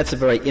 But that's a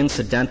very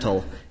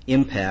incidental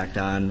impact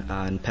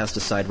on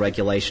pesticide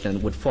regulation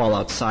and would fall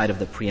outside of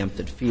the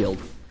preempted field.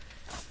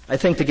 I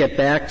think to get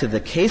back to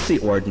the Casey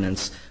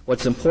ordinance,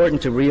 what's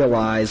important to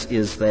realize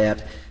is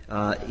that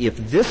if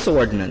this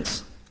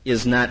ordinance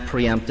is not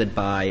preempted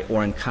by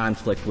or in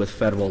conflict with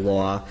federal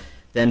law,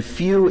 then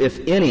few, if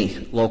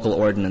any, local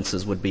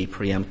ordinances would be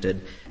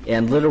preempted,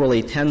 and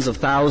literally tens of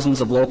thousands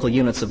of local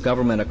units of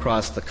government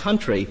across the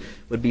country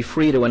would be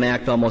free to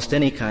enact almost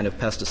any kind of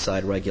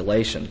pesticide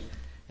regulation.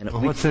 And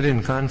what's it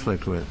in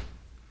conflict with?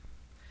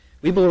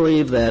 We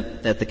believe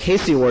that the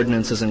Casey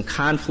ordinance is in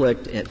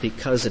conflict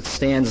because it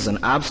stands as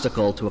an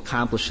obstacle to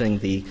accomplishing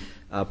the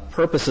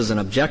purposes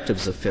and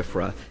objectives of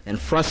FIFRA and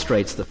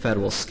frustrates the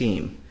federal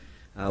scheme.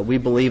 We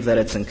believe that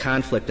it's in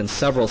conflict in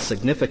several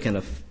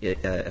significant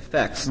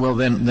effects. Well,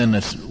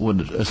 then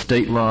would a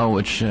state law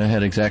which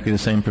had exactly the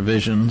same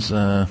provisions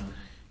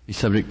be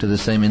subject to the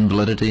same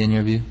invalidity in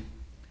your view?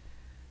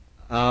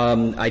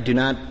 I do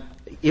not.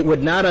 It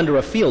would not under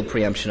a field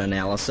preemption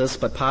analysis,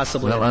 but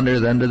possibly. Well,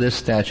 under this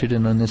statute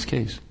and in this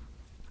case.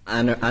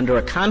 Under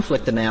a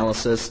conflict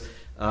analysis,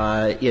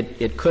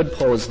 it could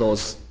pose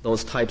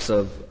those types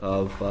of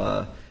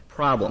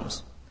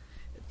problems.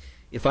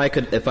 If I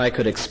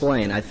could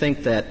explain, I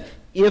think that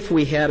if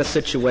we had a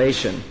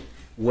situation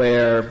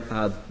where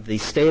the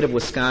state of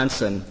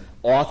Wisconsin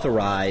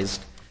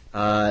authorized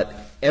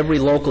every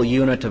local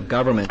unit of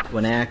government to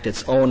enact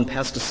its own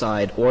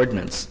pesticide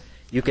ordinance,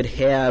 you could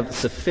have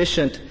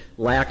sufficient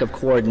lack of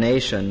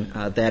coordination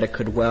that it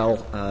could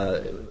well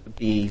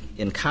be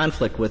in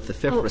conflict with the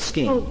FIFRA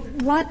scheme.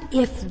 What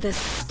if the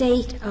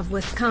state of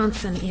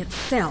Wisconsin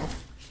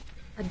itself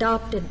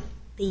adopted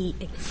the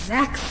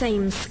exact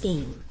same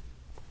scheme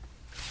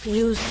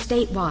used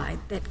statewide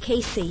that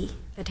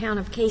the town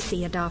of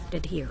Casey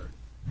adopted here?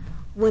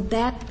 Would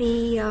that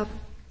be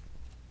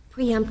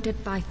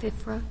preempted by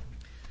FIFRA?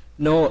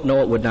 No,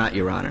 it would not,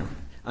 Your Honor.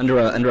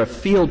 Under a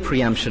field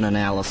preemption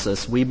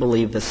analysis, we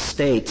believe the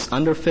states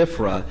under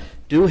FIFRA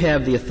do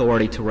have the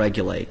authority to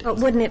regulate. But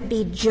wouldn't it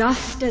be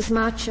just as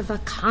much of a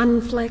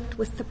conflict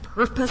with the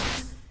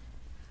purpose?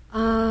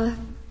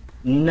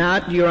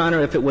 Not, Your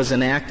Honor, if it was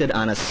enacted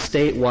on a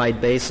statewide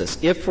basis.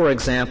 If, for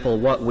example,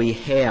 what we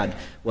had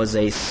was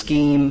a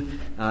scheme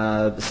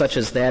such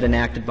as that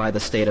enacted by the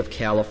state of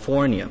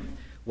California,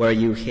 where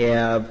you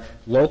have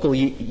local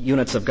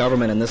units of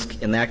government,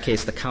 in that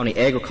case the County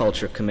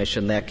Agriculture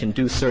Commission, that can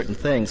do certain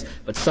things,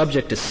 but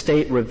subject to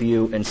state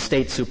review and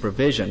state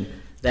supervision,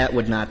 that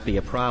would not be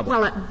a problem.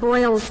 Well, it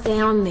boils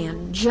down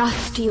then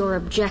just to your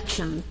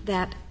objection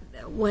that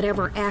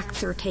whatever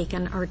acts are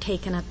taken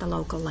at the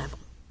local level.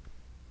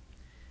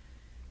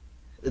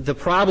 The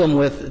problem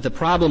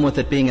with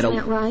it being Isn't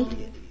that right?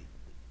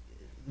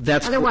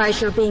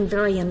 Otherwise, you're being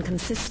very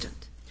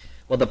inconsistent.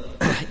 Well,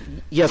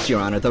 yes,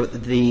 Your Honor.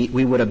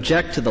 We would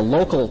object to the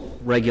local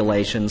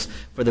regulations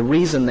for the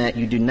reason that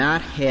you do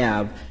not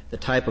have the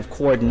type of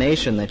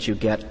coordination that you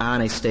get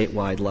on a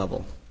statewide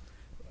level.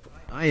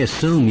 I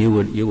assume you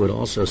would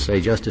also say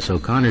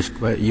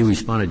you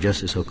responded to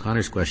Justice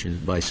O'Connor's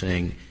question by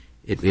saying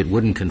it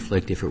wouldn't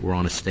conflict if it were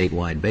on a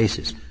statewide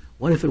basis.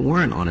 What if it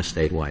weren't on a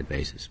statewide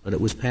basis, but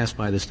it was passed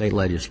by the state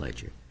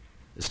legislature?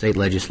 The state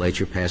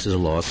legislature passes a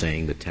law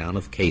saying in the town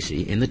of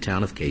Casey,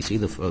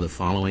 the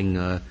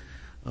following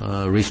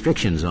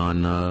restrictions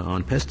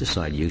on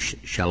pesticide use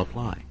shall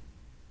apply.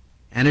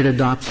 And it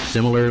adopts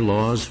similar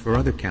laws for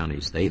other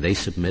counties. They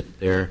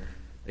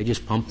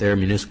just pump their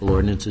municipal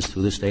ordinances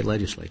through the state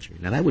legislature.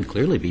 Now that would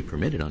clearly be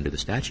permitted under the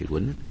statute,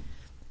 wouldn't it?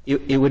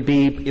 It would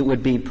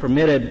be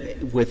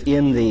permitted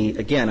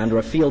within under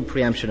a field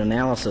preemption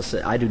analysis.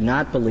 I do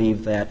not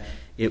believe that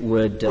it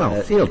would.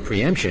 Well, field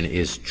preemption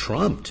is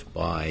trumped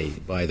by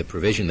the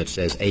provision that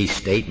says a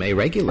state may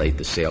regulate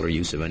the sale or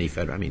use of any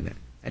federal. I mean,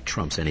 that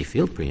trumps any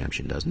field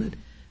preemption, doesn't it?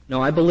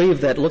 No, I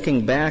believe that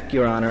looking back,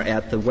 Your Honor,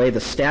 at the way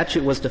the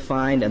statute was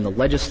defined and the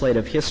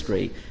legislative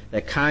history,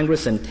 that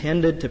Congress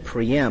intended to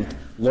preempt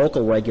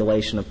local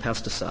regulation of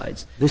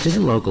pesticides. This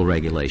isn't local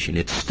regulation.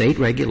 It's state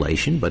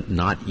regulation, but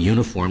not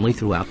uniformly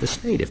throughout the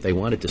state. If they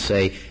wanted to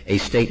say a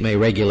state may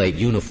regulate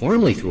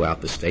uniformly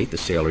throughout the state the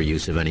sale or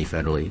use of any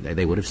federally,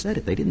 they would have said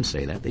it. They didn't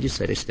say that. They just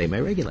said a state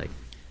may regulate.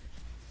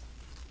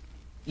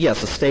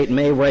 Yes, a state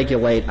may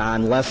regulate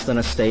on less than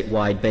a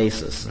statewide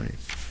basis. Right.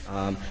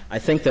 I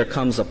think there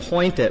comes a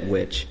point at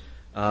which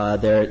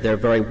there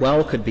very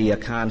well could be a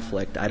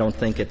conflict. I don't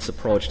think it's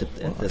approached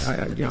at this.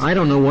 I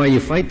don't know why you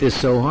fight this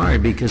so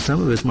hard, because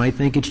some of us might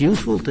think it's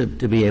useful to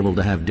be able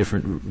to have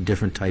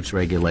different types of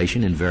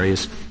regulation in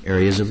various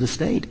areas of the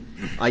state.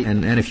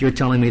 And if you're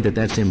telling me that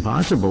that's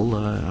impossible,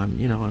 I'm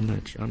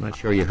not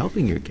sure you're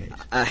helping your case.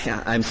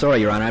 I'm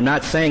sorry, Your Honor. I'm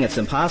not saying it's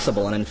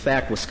impossible, and in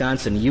fact,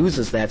 Wisconsin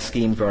uses that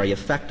scheme very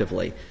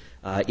effectively.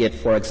 It,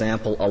 for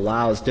example,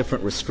 allows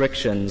different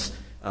restrictions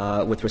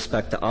with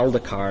respect to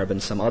aldicarb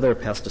and some other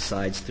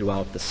pesticides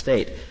throughout the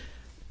state.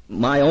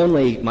 My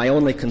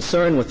only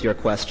concern with your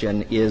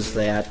question is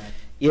that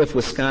if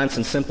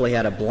Wisconsin simply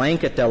had a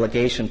blanket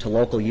delegation to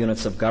local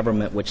units of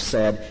government which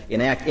said,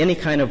 enact any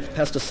kind of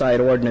pesticide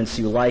ordinance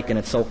you like and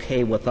it's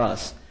okay with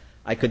us,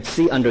 I could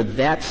see under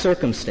that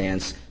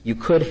circumstance you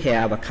could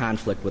have a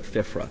conflict with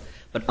FIFRA.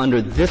 But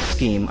under this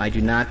scheme, I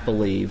do not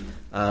believe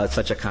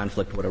such a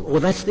conflict would arise. Well,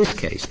 that's this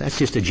case. That's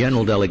just a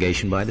general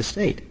delegation by the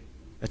state.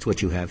 That's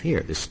what you have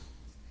here.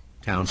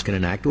 Towns can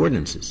enact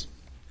ordinances.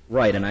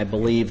 Right, and I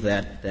believe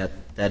that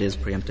is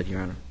preempted,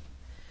 Your Honor.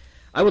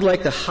 I would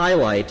like to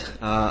highlight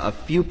a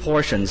few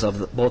portions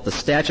of both the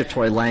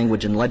statutory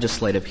language and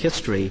legislative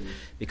history,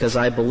 because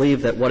I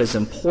believe that what is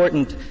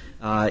important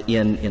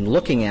in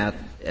looking at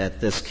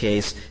this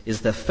case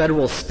is the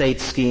federal-state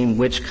scheme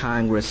which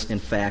Congress, in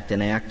fact,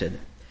 enacted.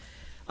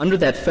 Under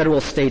that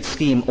federal-state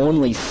scheme,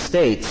 only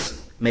states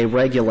may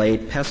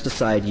regulate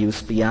pesticide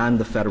use beyond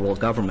the federal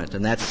government,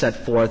 and that's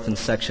set forth in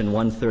Section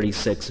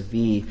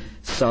 136V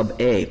sub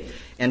A.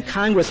 And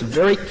Congress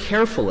very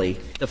carefully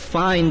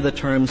defined the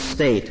term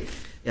state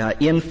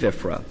in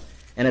FIFRA,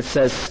 and it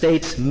says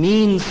states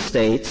means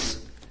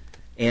states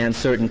and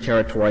certain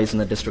territories in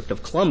the District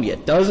of Columbia.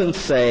 It doesn't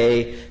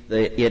say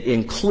that it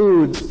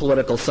includes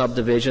political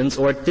subdivisions,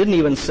 or it didn't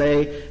even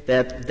say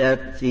that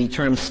the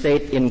term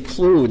state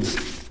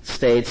includes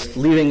states,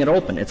 leaving it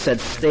open. It said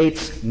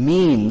states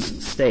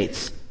means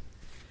states.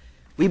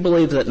 We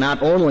believe that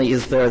not only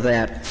is there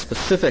that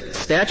specific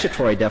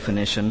statutory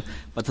definition,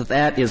 but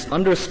that is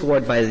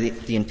underscored by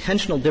the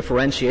intentional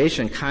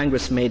differentiation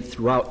Congress made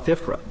throughout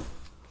FIFRA.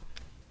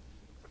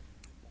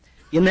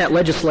 In that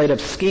legislative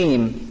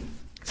scheme,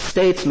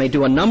 states may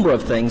do a number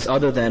of things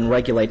other than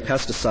regulate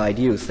pesticide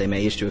use. They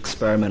may issue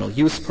experimental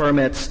use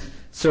permits,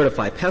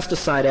 certify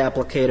pesticide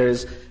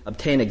applicators,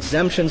 obtain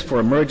exemptions for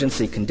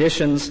emergency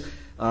conditions,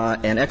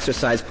 and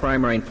exercise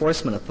primary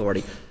enforcement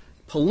authority.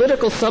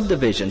 Political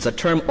subdivisions, a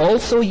term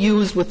also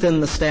used within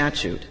the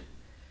statute.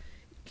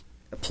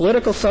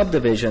 Political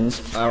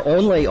subdivisions are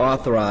only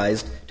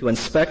authorized to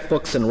inspect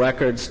books and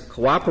records,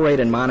 cooperate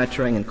in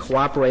monitoring, and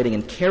cooperating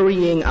in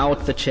carrying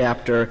out the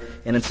chapter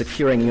and in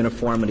securing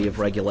uniformity of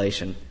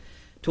regulation.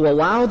 To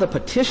allow the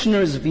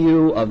petitioner's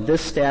view of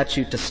this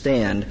statute to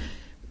stand,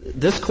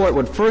 this Court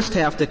would first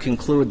have to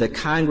conclude that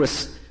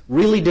Congress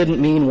really didn't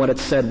mean what it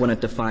said when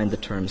it defined the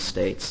term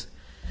states.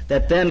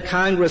 That then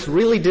Congress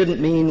really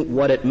didn't mean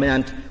what it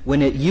meant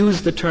when it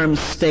used the term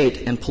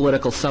state and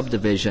political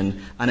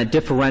subdivision on a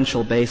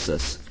differential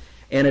basis.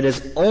 And it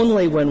is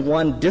only when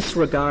one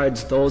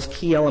disregards those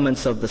key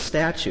elements of the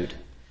statute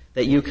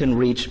that you can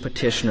reach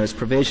petitioner's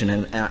provision.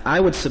 And I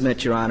would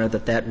submit, Your Honor,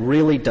 that that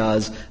really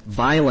does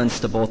violence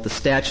to both the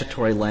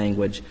statutory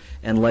language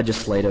and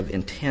legislative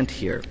intent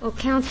here. Well,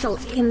 counsel,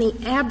 in the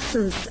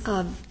absence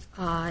of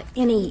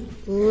any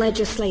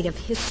legislative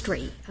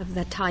history of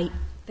the type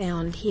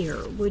found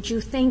here, would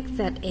you think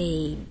that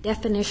a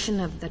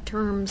definition of the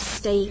term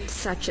state,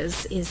 such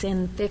as is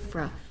in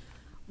FIFRA,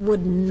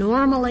 would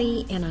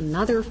normally, in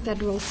another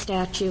federal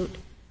statute,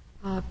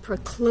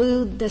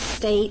 preclude the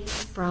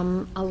states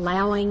from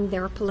allowing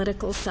their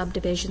political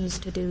subdivisions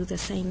to do the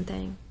same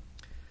thing?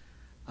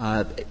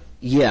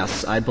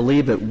 Yes, I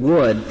believe it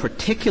would,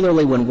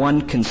 particularly when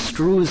one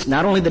construes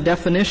not only the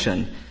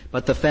definition,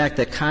 but the fact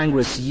that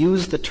Congress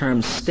used the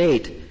term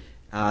state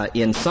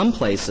in some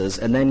places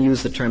and then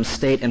used the term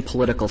state and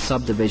political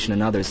subdivision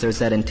in others. There's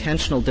that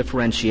intentional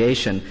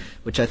differentiation,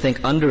 which I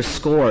think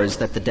underscores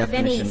that the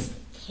definition...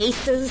 Any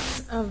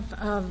cases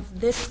of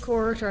this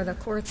court or the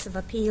courts of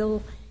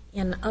appeal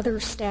in other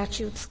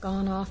statutes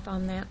gone off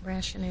on that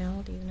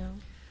rationale, do you know?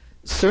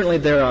 Certainly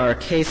there are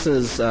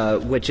cases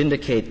which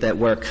indicate that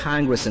where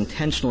Congress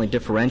intentionally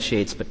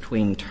differentiates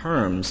between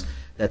terms,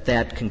 that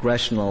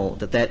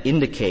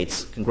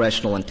indicates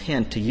congressional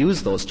intent to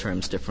use those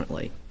terms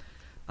differently.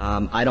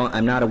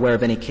 I'm not aware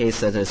of any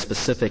case that is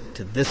specific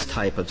to this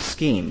type of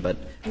scheme, but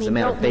as a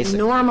matter of basic... We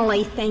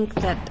normally think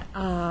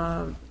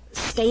that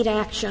state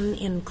action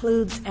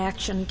includes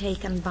action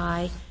taken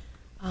by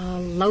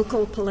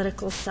local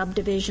political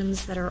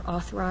subdivisions that are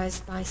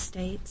authorized by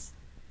states?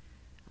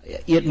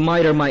 It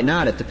might or might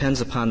not. It depends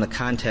upon the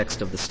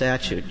context of the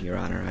statute, Your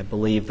Honor. I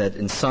believe that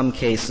in some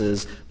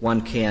cases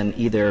one can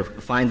either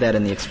find that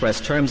in the express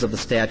terms of the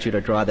statute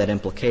or draw that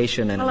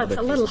implication. And well, it's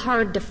a little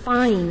hard to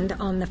find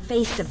on the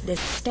face of this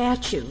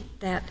statute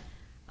that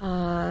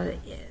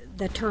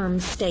the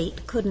term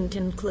state couldn't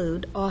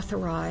include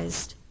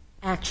authorized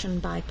action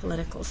by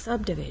political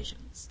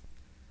subdivisions.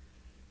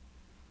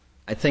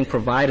 I think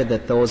provided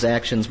that those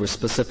actions were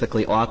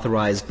specifically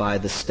authorized by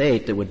the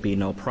state, there would be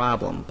no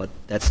problem. But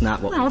that's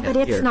not what we have here.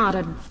 Well, but it's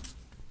not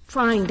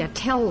trying to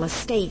tell the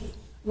state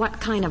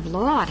what kind of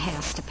law it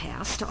has to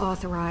pass to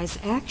authorize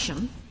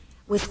action.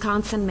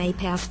 Wisconsin may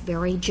pass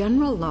very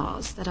general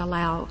laws that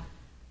allow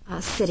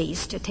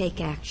cities to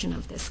take action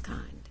of this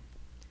kind.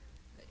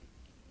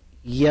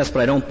 Yes,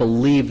 but I don't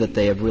believe that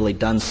they have really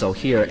done so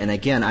here. And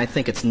again, I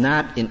think it's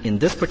not, in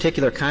this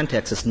particular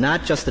context, it's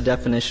not just the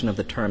definition of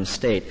the term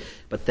state,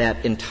 but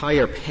that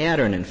entire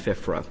pattern in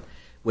FIFRA,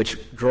 which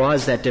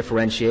draws that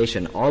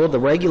differentiation. All of the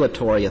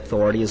regulatory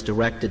authority is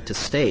directed to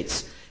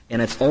states,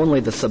 and it's only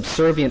the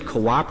subservient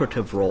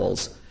cooperative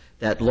roles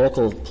that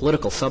local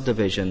political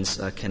subdivisions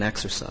can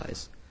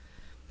exercise.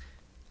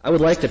 I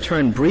would like to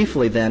turn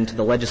briefly then to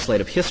the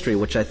legislative history,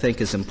 which I think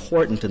is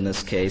important in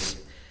this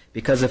case.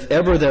 Because if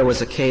ever there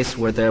was a case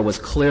where there was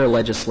clear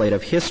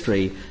legislative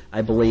history,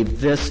 I believe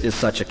this is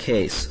such a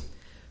case.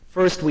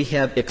 First, we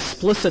have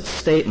explicit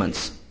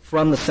statements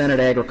from the Senate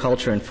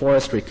Agriculture and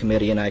Forestry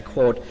Committee, and I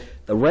quote,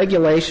 "The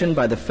regulation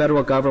by the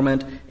federal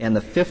government and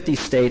the 50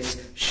 states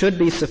should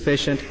be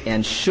sufficient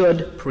and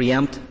should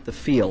preempt the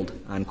field,"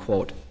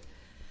 unquote.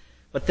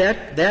 But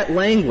that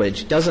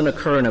language doesn't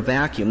occur in a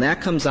vacuum.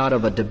 That comes out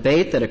of a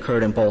debate that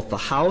occurred in both the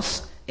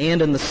House and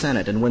in the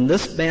Senate. And when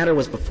this matter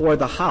was before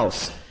the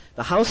House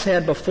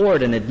had before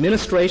it an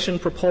administration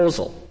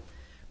proposal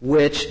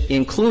which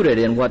included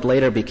in what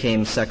later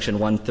became Section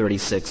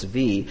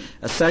 136V,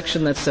 a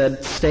section that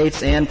said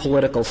states and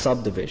political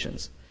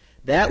subdivisions.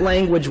 That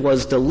language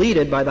was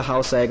deleted by the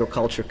House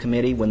Agriculture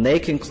Committee when they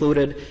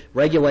concluded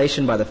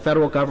regulation by the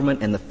federal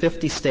government and the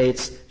 50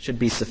 states should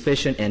be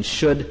sufficient and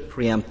should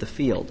preempt the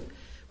field.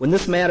 When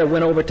this matter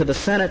went over to the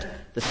Senate,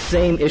 the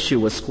same issue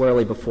was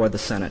squarely before the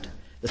Senate.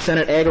 The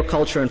Senate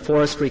Agriculture and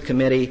Forestry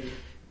Committee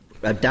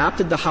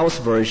adopted the House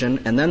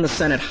version, and then the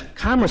Senate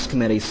Commerce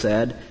Committee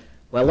said,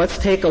 well, let's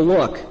take a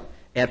look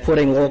at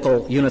putting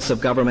local units of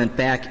government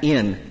back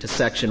in to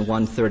Section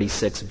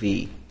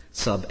 136V,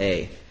 sub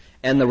A.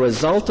 And the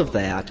result of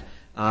that,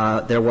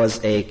 there was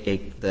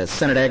the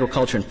Senate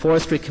Agriculture and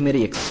Forestry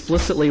Committee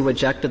explicitly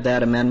rejected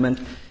that amendment.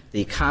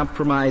 The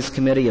Compromise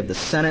Committee of the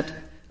Senate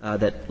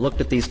that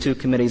looked at these two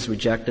committees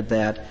rejected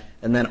that.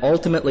 And then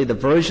ultimately the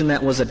version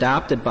that was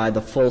adopted by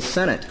the full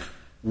Senate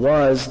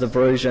was the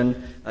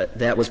version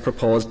that was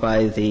proposed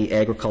by the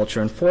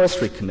Agriculture and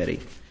Forestry Committee.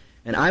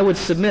 And I would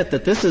submit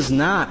that this is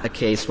not a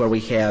case where we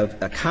have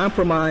a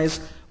compromise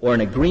or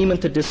an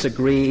agreement to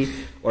disagree,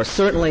 or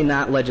certainly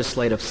not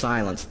legislative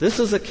silence. This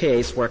is a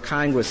case where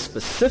Congress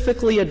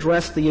specifically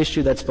addressed the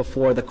issue that's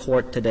before the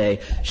Court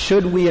today.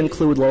 Should we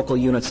include local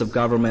units of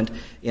government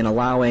in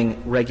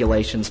allowing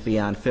regulations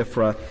beyond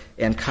FIFRA?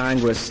 And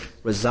Congress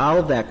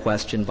resolved that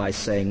question by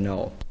saying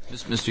no.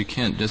 Mr.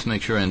 Kent, just to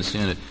make sure I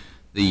understand it,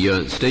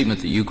 the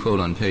statement that you quote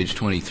on page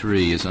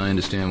 23, as I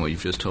understand what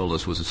you've just told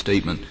us, was a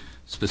statement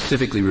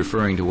specifically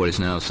referring to what is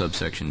now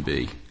subsection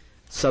B.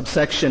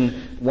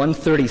 Subsection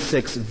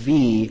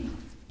 136V.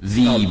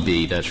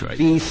 VB, that's right.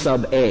 V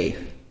sub A.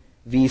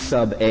 v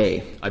sub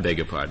A. I beg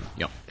your pardon.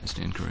 Yep, I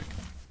stand correct.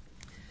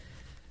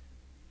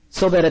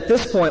 So that at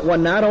this point,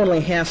 one not only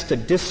has to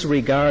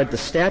disregard the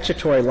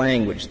statutory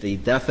language, the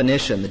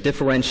definition, the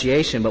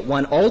differentiation, but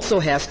one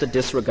also has to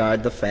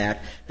disregard the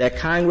fact that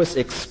Congress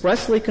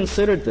expressly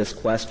considered this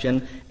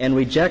question and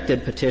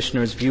rejected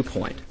petitioner's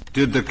viewpoint.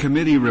 Did the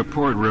committee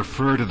report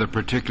refer to the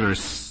particular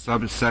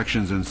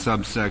subsections and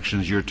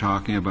subsections you're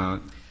talking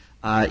about?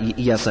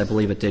 Yes, I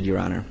believe it did, Your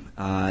Honor.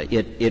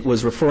 It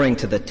was referring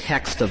to the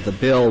text of the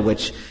bill,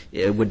 which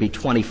would be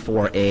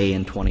 24A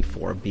and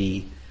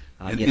 24B.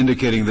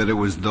 Indicating that it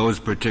was those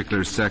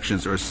particular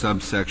sections or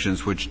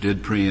subsections which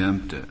did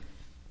preempt it.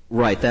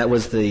 Right. That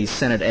was the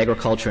Senate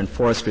Agriculture and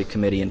Forestry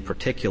Committee in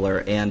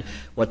particular. And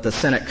what the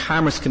Senate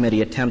Commerce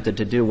Committee attempted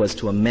to do was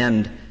to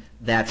amend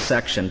that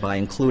section by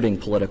including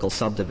political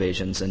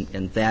subdivisions.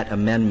 And that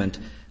amendment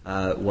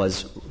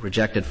was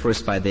rejected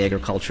first by the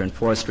Agriculture and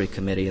Forestry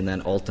Committee, and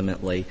then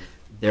ultimately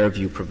their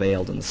view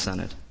prevailed in the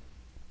Senate.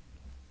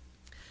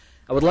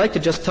 I would like to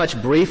just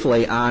touch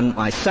briefly on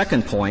my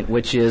second point,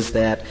 which is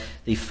that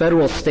the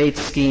federal-state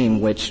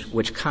scheme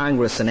which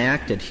Congress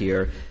enacted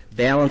here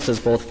balances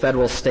both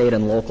federal, state,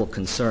 and local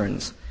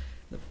concerns.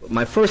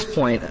 My first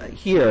point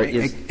here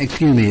is...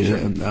 Excuse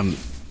me.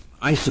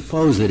 I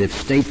suppose that if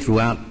state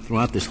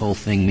throughout this whole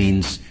thing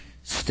means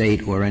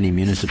state or any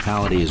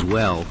municipality as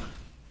well,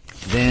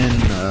 then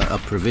a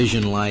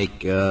provision like,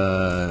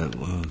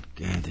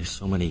 there's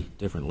so many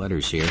different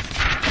letters here.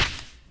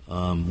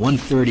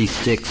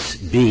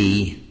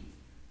 136B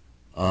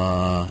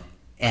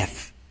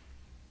F,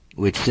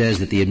 which says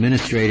that the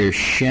administrator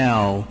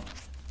shall,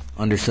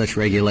 under such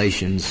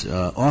regulations,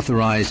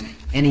 authorize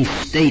any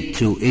state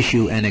to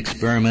issue an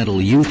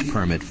experimental use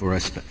permit for a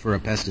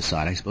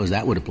pesticide. I suppose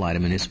that would apply to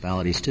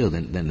municipalities too.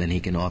 Then he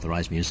can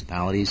authorize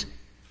municipalities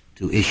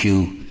to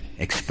issue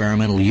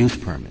experimental use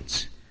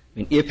permits.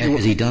 I mean,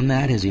 has he done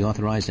that? Has he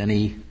authorized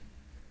any?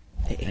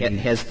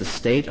 Has the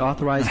state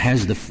authorized?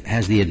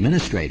 Has the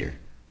administrator?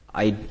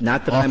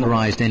 Not that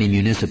authorized any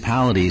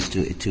municipalities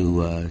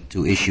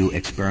to issue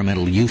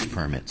experimental use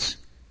permits.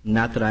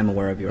 Not that I'm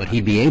aware of, Your Honor. But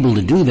he'd be able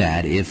to do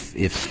that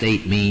if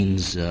state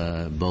means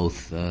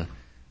both the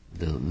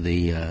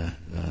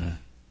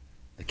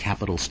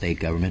capital state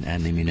government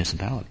and the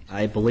municipality.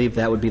 I believe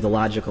that would be the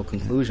logical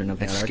conclusion of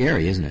that That's argument.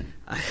 scary, isn't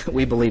it?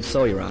 We believe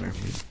so, Your Honor.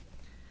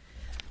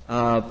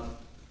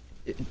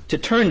 To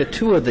turn to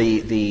two of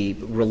the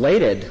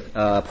related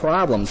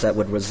problems that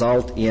would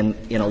result in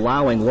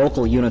allowing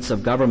local units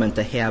of government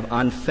to have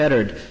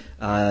unfettered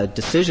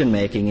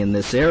decision-making in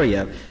this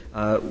area,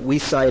 we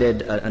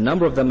cited a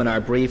number of them in our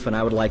brief, and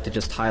I would like to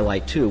just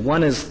highlight two.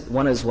 One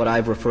is what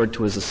I've referred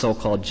to as the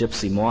so-called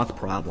gypsy moth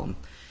problem.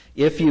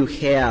 If you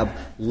have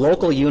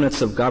local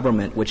units of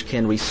government which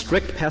can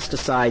restrict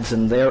pesticides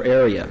in their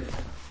area,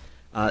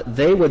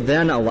 they would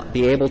then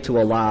be able to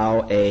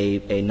allow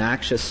a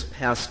noxious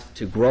pest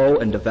to grow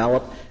and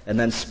develop and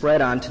then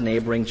spread on to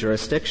neighboring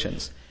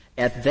jurisdictions.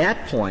 At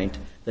that point,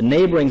 the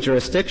neighboring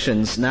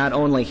jurisdictions not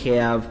only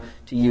have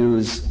to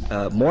use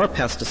more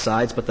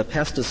pesticides, but the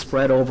pest is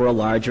spread over a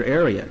larger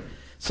area.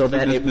 So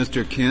that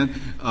Mr. Kent,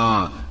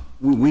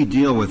 we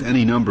deal with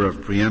any number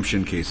of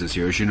preemption cases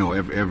here, as you know,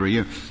 every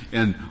year.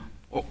 And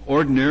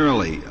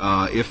ordinarily,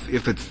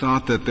 if it's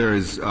thought that there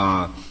is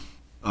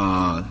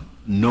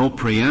no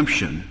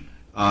preemption,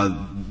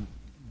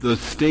 the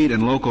state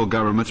and local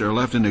governments are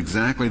left in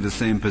exactly the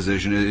same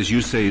position as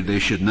you say they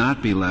should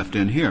not be left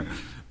in here.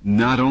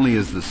 Not only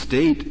is the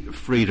state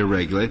free to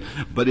regulate,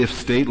 but if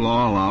state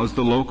law allows,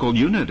 the local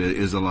unit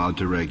is allowed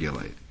to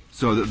regulate.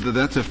 So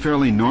that's a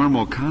fairly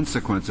normal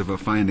consequence of a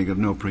finding of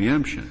no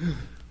preemption.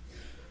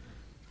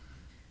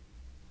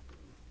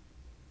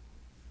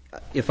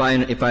 If I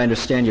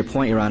understand your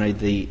point, Your Honor,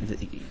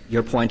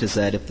 your point is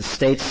that if the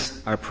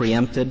states are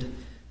preempted,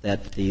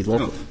 that the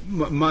local...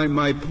 No,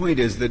 my point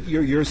is that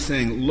you're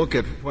saying look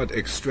at what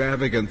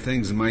extravagant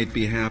things might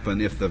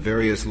happen if the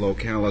various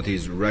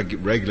localities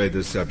regulate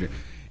this subject.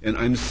 And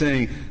I'm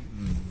saying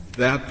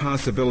that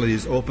possibility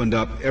is opened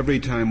up every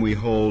time we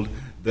hold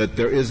that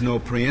there is no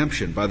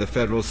preemption by the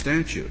federal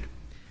statute.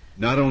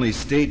 Not only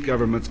state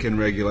governments can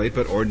regulate,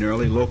 but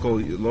ordinarily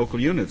local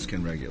units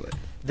can regulate.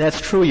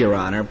 That's true, Your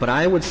Honor, but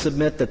I would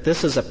submit that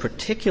this is a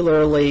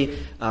particularly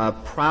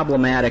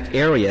problematic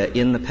area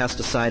in the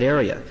pesticide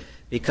area.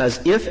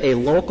 Because if a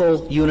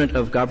local unit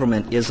of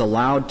government is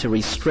allowed to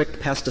restrict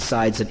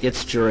pesticides in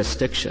its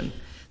jurisdiction,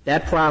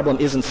 that problem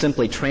isn't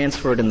simply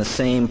transferred in the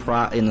same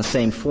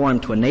form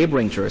to a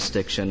neighboring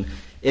jurisdiction.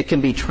 It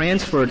can be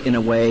transferred in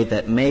a way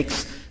that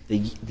makes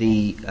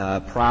the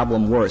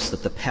problem worse,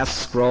 that the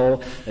pests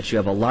grow, that you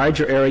have a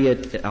larger area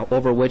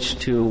over which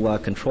to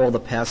control the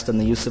pest and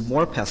the use of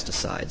more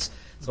pesticides.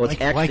 So it's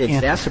actually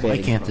exacerbating.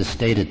 Why can't the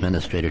state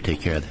administrator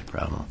take care of that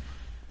problem?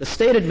 The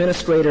state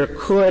administrator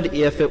could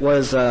if it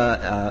was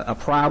a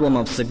problem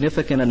of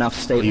significant enough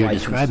statewide concern. You're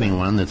describing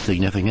one that's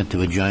significant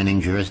to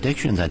adjoining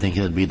jurisdictions. I think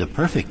it would be the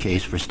perfect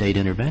case for state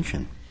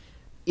intervention.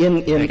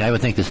 In fact, I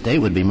would think the state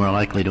would be more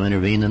likely to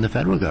intervene than the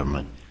federal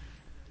government.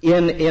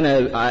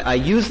 I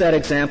use that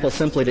example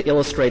simply to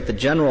illustrate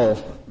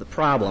the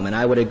problem, and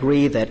I would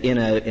agree that in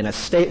a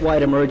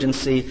statewide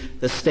emergency,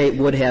 the state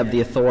would have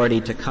the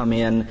authority to come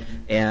in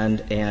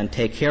and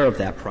take care of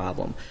that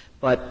problem.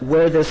 But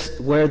where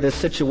this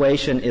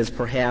situation is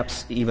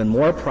perhaps even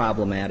more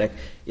problematic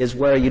is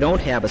where you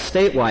don't have a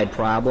statewide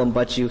problem,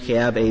 but you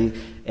have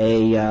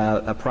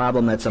a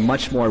problem that's a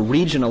much more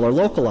regional or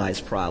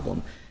localized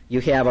problem. You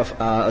have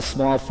a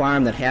small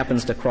farm that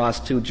happens to cross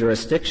two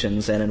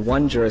jurisdictions, and in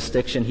one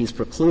jurisdiction he's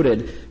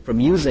precluded from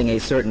using a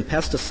certain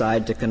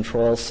pesticide to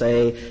control,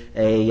 say,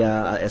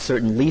 a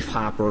certain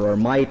leafhopper or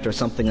mite or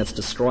something that's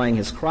destroying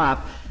his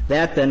crop.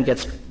 That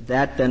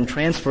then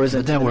transfers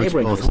into the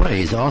neighboring. That works both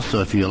ways.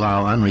 Also, if you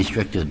allow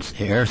unrestricted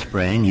air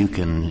spraying, you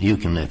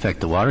can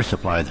affect the water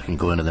supply that can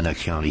go into the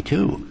next county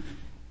too.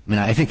 I mean,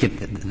 I think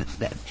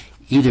that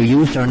either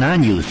used or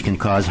non-used can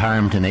cause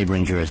harm to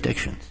neighboring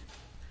jurisdictions.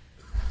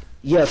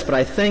 Yes, but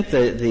I think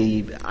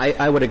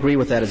I would agree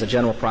with that as a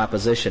general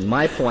proposition.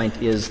 My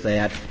point is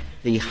that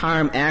the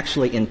harm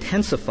actually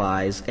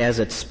intensifies as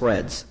it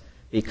spreads,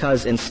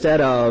 because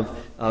instead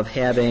of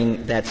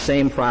having that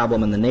same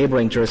problem in the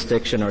neighboring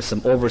jurisdiction or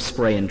some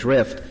overspray and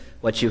drift,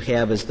 what you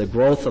have is the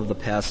growth of the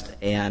pest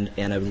and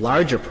a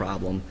larger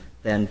problem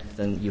than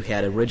you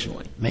had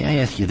originally. May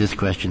I ask you this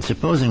question?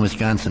 Supposing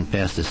Wisconsin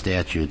passed a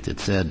statute that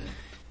said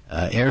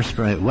air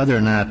spray, whether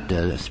or not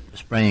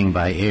spraying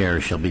by air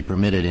shall be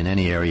permitted in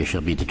any area shall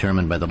be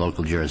determined by the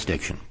local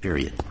jurisdiction,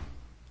 period.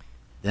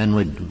 Then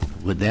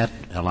would that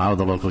allow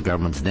the local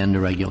governments then to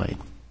regulate?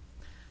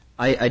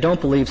 I don't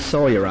believe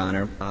so, Your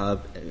Honor,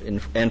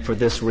 and for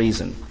this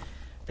reason,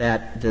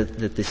 that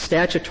the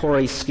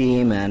statutory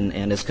scheme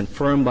and is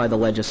confirmed by the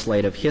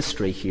legislative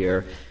history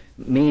here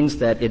means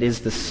that it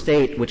is the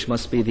state which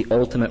must be the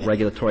ultimate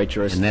regulatory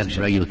jurisdiction. And that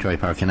regulatory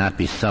power cannot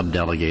be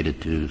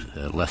sub-delegated to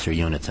lesser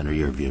units under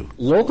your view.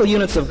 Local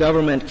units of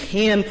government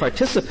can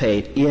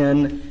participate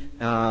in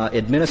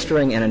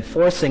administering and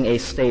enforcing a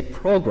state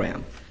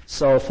program.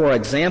 So, for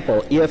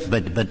example,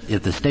 But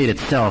if the state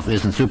itself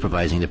isn't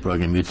supervising the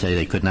program, you'd say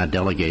they could not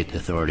delegate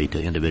authority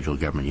to individual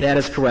government units. That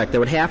is correct. There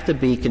would have to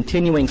be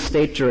continuing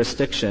state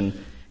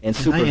jurisdiction and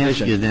supervision. I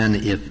ask you then,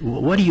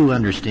 what do you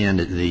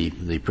understand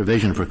the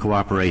provision for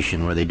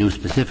cooperation where they do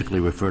specifically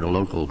refer to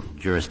local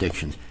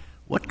jurisdictions?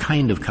 What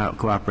kind of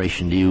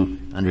cooperation do you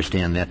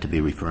understand that to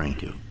be referring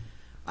to?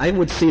 I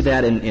would see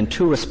that in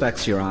two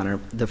respects, Your Honor.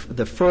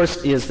 The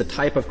first is the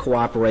type of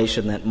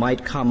cooperation that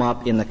might come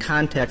up in the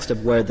context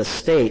of where the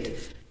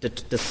state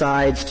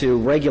decides to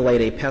regulate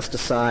a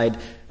pesticide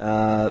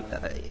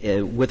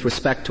with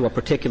respect to a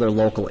particular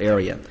local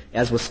area,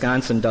 as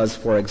Wisconsin does,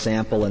 for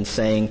example, in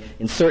saying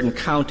in certain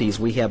counties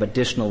we have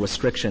additional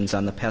restrictions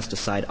on the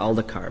pesticide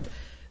aldicarb.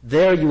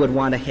 There you would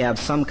want to have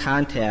some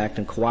contact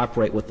and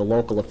cooperate with the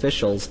local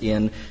officials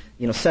in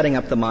setting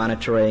up the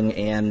monitoring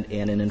and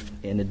in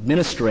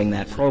administering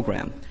that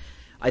program.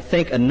 I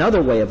think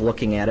another way of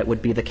looking at it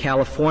would be the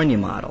California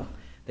model.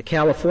 The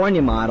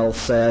California model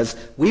says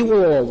we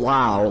will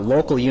allow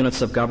local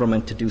units of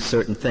government to do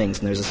certain things,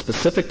 and there's a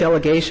specific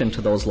delegation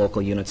to those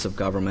local units of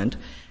government,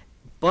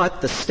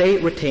 but the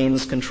state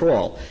retains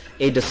control.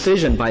 A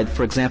decision by,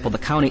 for example, the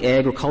county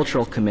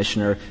agricultural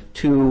commissioner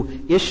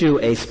to issue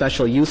a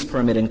special use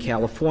permit in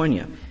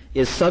California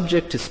is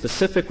subject to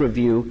specific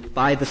review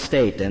by the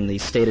state and the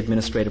State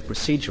Administrative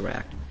Procedure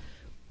Act.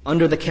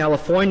 Under the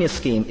California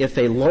scheme, if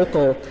a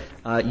local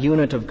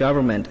unit of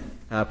government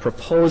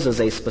proposes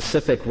a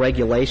specific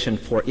regulation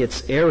for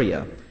its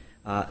area,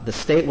 the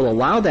state will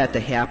allow that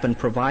to happen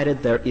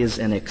provided there is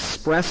an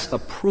express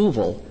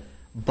approval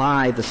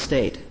by the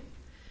state.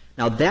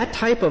 Now, that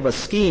type of a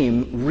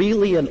scheme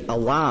really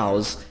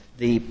allows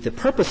the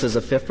purposes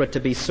of FIFRA to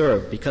be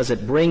served, because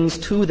it brings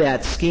to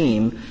that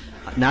scheme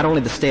not only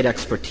the state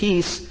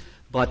expertise,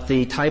 but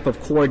the type of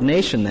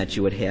coordination that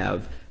you would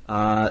have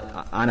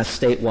on a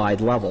statewide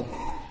level.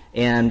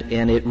 And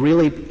it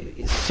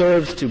really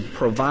serves to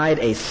provide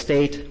a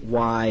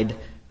statewide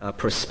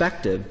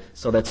perspective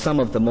so that some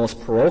of the most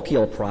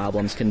parochial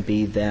problems can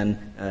be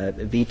then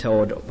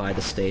vetoed by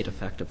the state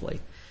effectively.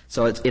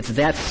 So it's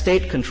that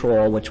state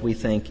control which we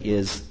think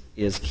is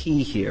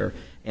key here,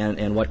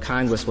 and what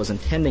Congress was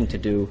intending to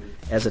do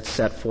as it's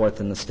set forth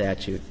in the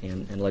statute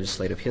and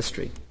legislative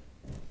history.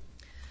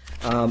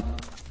 I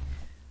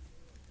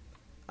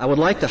would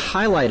like to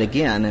highlight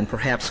again and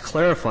perhaps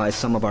clarify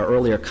some of our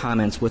earlier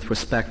comments with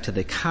respect to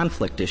the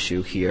conflict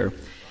issue here.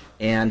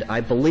 And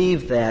I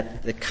believe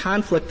that the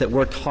conflict that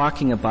we're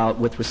talking about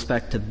with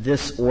respect to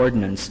this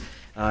ordinance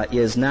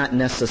is not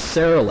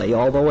necessarily,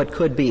 although it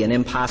could be, an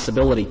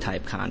impossibility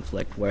type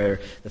conflict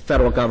where the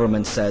federal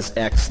government says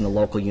X and the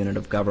local unit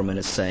of government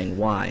is saying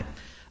Y.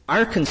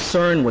 Our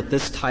concern with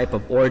this type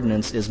of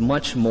ordinance is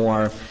much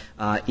more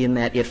in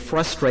that it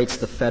frustrates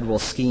the federal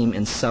scheme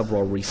in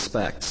several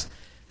respects.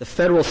 The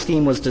federal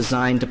scheme was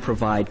designed to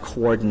provide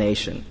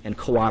coordination and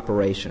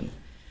cooperation.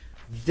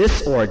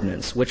 This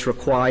ordinance, which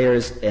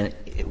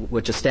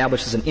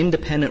establishes an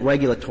independent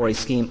regulatory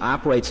scheme,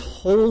 operates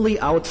wholly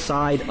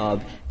outside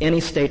of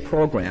any state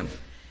program.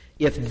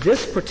 If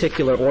this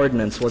particular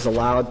ordinance was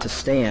allowed to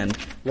stand,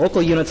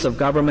 local units of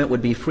government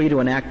would be free to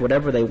enact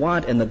whatever they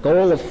want, and the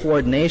goal of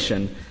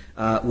coordination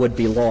would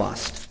be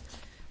lost.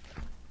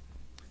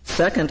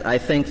 Second, I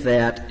think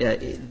that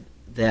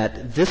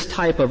this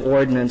type of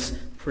ordinance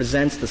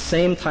presents the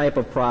same type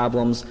of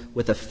problems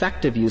with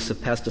effective use of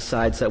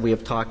pesticides that we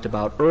have talked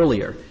about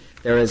earlier.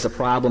 There is a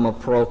problem of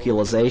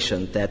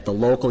parochialization, that the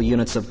local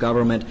units of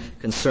government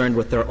concerned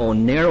with their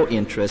own narrow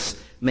interests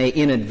may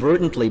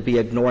inadvertently be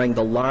ignoring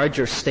the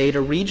larger state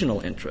or regional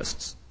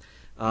interests.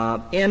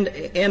 And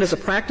as a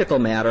practical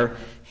matter,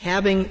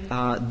 having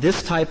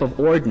this type of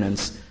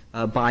ordinance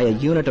by a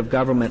unit of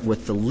government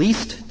with the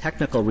least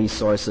technical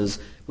resources,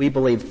 we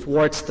believe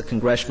thwarts the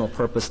congressional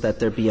purpose that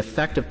there be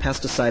effective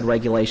pesticide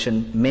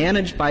regulation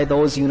managed by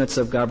those units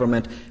of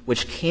government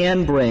which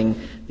can bring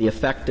the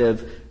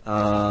effective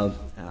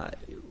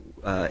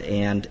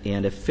and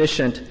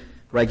efficient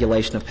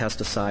regulation of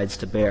pesticides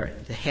to bear,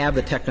 to have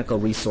the technical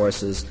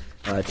resources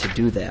to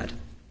do that.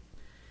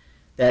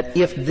 That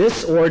if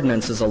this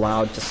ordinance is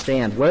allowed to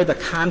stand, where the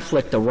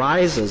conflict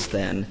arises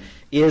then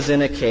is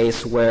in a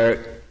case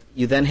where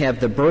you then have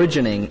the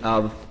burgeoning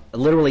of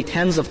literally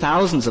tens of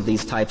thousands of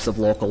these types of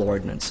local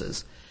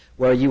ordinances,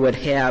 where you would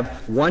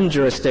have one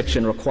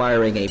jurisdiction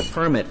requiring a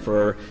permit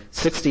for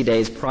 60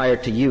 days prior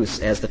to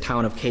use, as the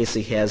town of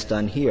Casey has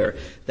done here.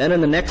 Then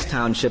in the next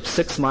township,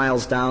 6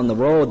 miles down the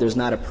road, there's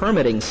not a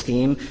permitting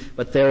scheme,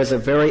 but there is a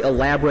very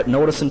elaborate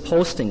notice and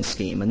posting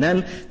scheme. And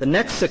then the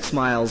next 6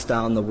 miles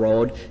down the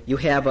road, you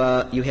have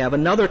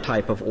another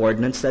type of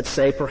ordinance that,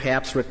 say,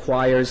 perhaps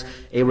requires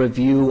a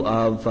review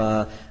of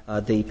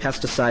the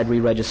pesticide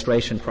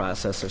re-registration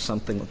process or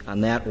something on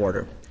that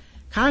order.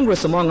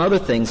 Congress, among other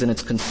things, in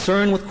its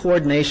concern with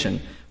coordination,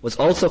 was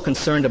also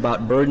concerned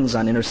about burdens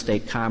on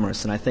interstate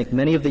commerce. And I think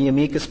many of the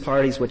amicus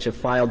parties which have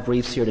filed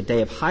briefs here today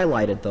have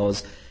highlighted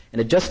those. And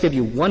to just give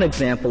you one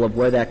example of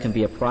where that can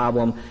be a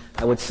problem,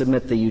 I would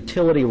submit the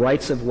utility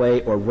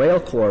rights-of-way or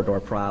rail corridor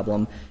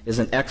problem is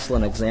an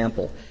excellent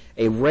example.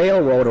 A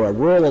railroad or a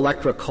rural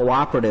electric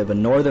cooperative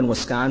in northern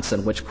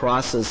Wisconsin, which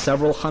crosses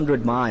several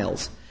hundred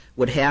miles,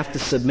 would have to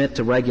submit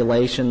to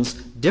regulations,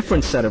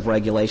 different set of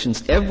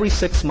regulations, every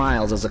 6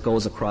 miles as it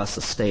goes across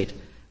the state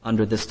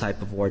under this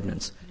type of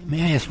ordinance.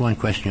 May I ask one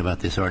question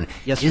about this ordinance?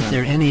 Yes, Is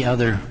there any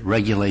other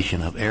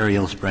regulation of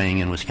aerial spraying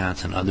in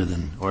Wisconsin other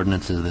than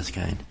ordinances of this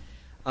kind?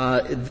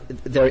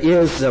 There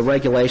is a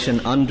regulation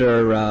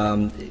under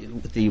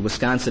the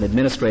Wisconsin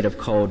Administrative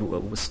Code,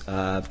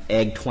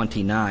 Ag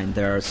 29.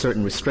 There are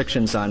certain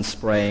restrictions on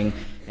spraying,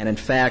 and in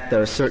fact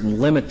there are certain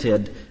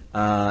limited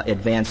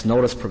advance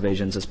notice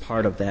provisions as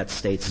part of that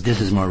state's.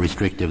 This is more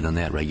restrictive than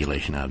that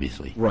regulation,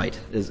 obviously. Right,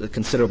 is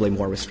considerably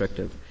more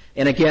restrictive.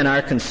 And again,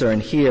 our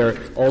concern here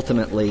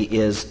ultimately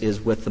is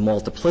with the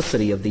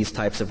multiplicity of these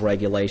types of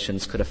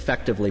regulations could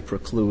effectively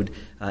preclude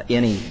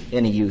any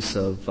use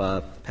of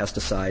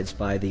pesticides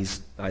by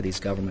these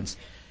governments.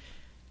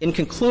 In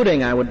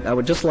concluding, I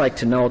would just like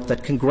to note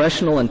that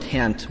congressional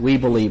intent, we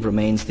believe,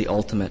 remains the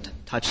ultimate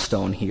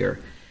touchstone here.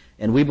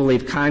 And we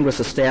believe Congress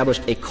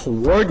established a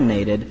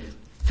coordinated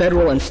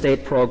federal and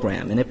state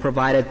program, and it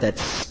provided that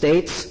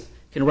states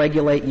can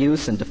regulate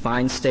use and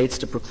define states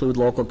to preclude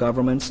local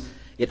governments.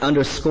 It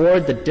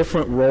underscored the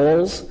different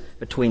roles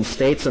between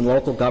states and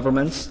local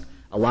governments,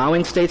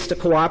 allowing states to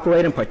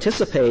cooperate and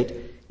participate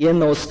in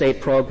those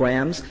state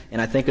programs, and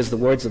I think as the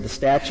words of the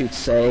statute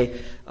say,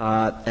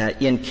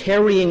 in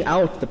carrying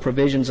out the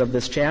provisions of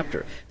this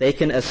chapter. They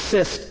can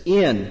assist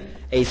in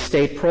a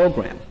state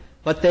program,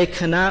 but they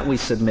cannot, we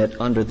submit,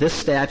 under this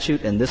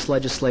statute and this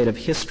legislative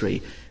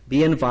history,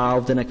 be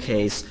involved in a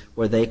case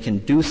where they can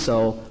do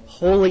so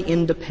wholly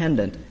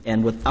independent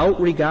and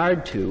without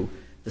regard to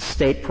the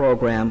state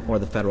program or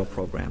the federal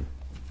program.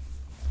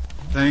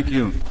 Thank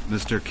you,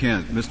 Mr.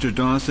 Kent. Mr.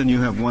 Dawson, you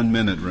have 1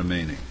 minute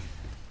remaining.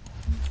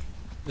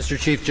 Mr.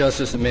 Chief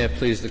Justice, and may it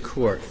please the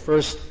Court.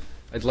 First,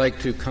 I'd like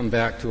to come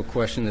back to a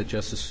question that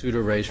Justice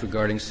Souter raised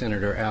regarding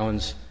Senator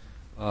Allen's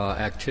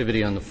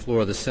activity on the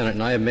floor of the Senate,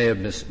 and I may have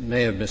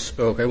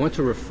misspoke. I want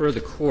to refer the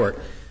Court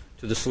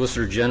to the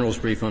Solicitor General's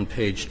brief on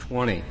page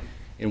 20,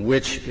 in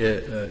which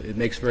it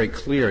makes very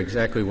clear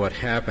exactly what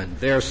happened.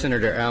 There,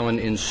 Senator Allen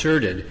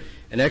inserted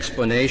an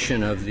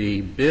explanation of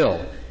the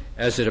bill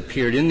as it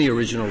appeared in the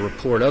original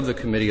report of the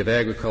Committee of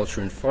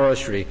Agriculture and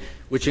Forestry,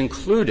 which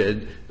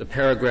included the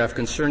paragraph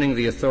concerning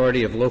the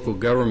authority of local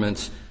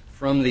governments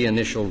from the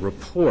initial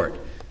report.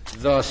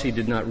 Thus, he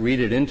did not read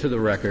it into the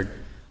record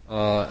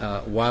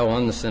while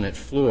on the Senate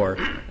floor.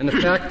 And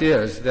the fact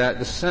is that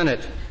the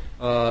Senate,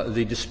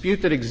 the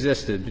dispute that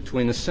existed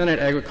between the Senate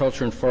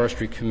Agriculture and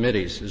Forestry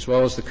Committees as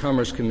well as the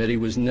Commerce Committee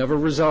was never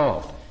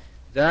resolved.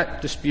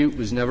 That dispute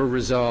was never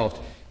resolved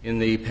in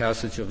the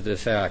passage of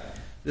this Act.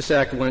 This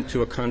Act went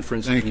to a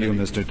conference committee. Thank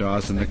you, Mr.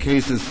 Dawson. The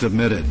case is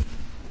submitted.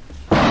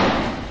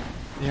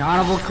 The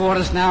Honorable Court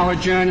is now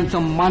adjourned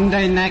until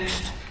Monday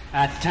next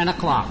at 10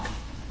 o'clock.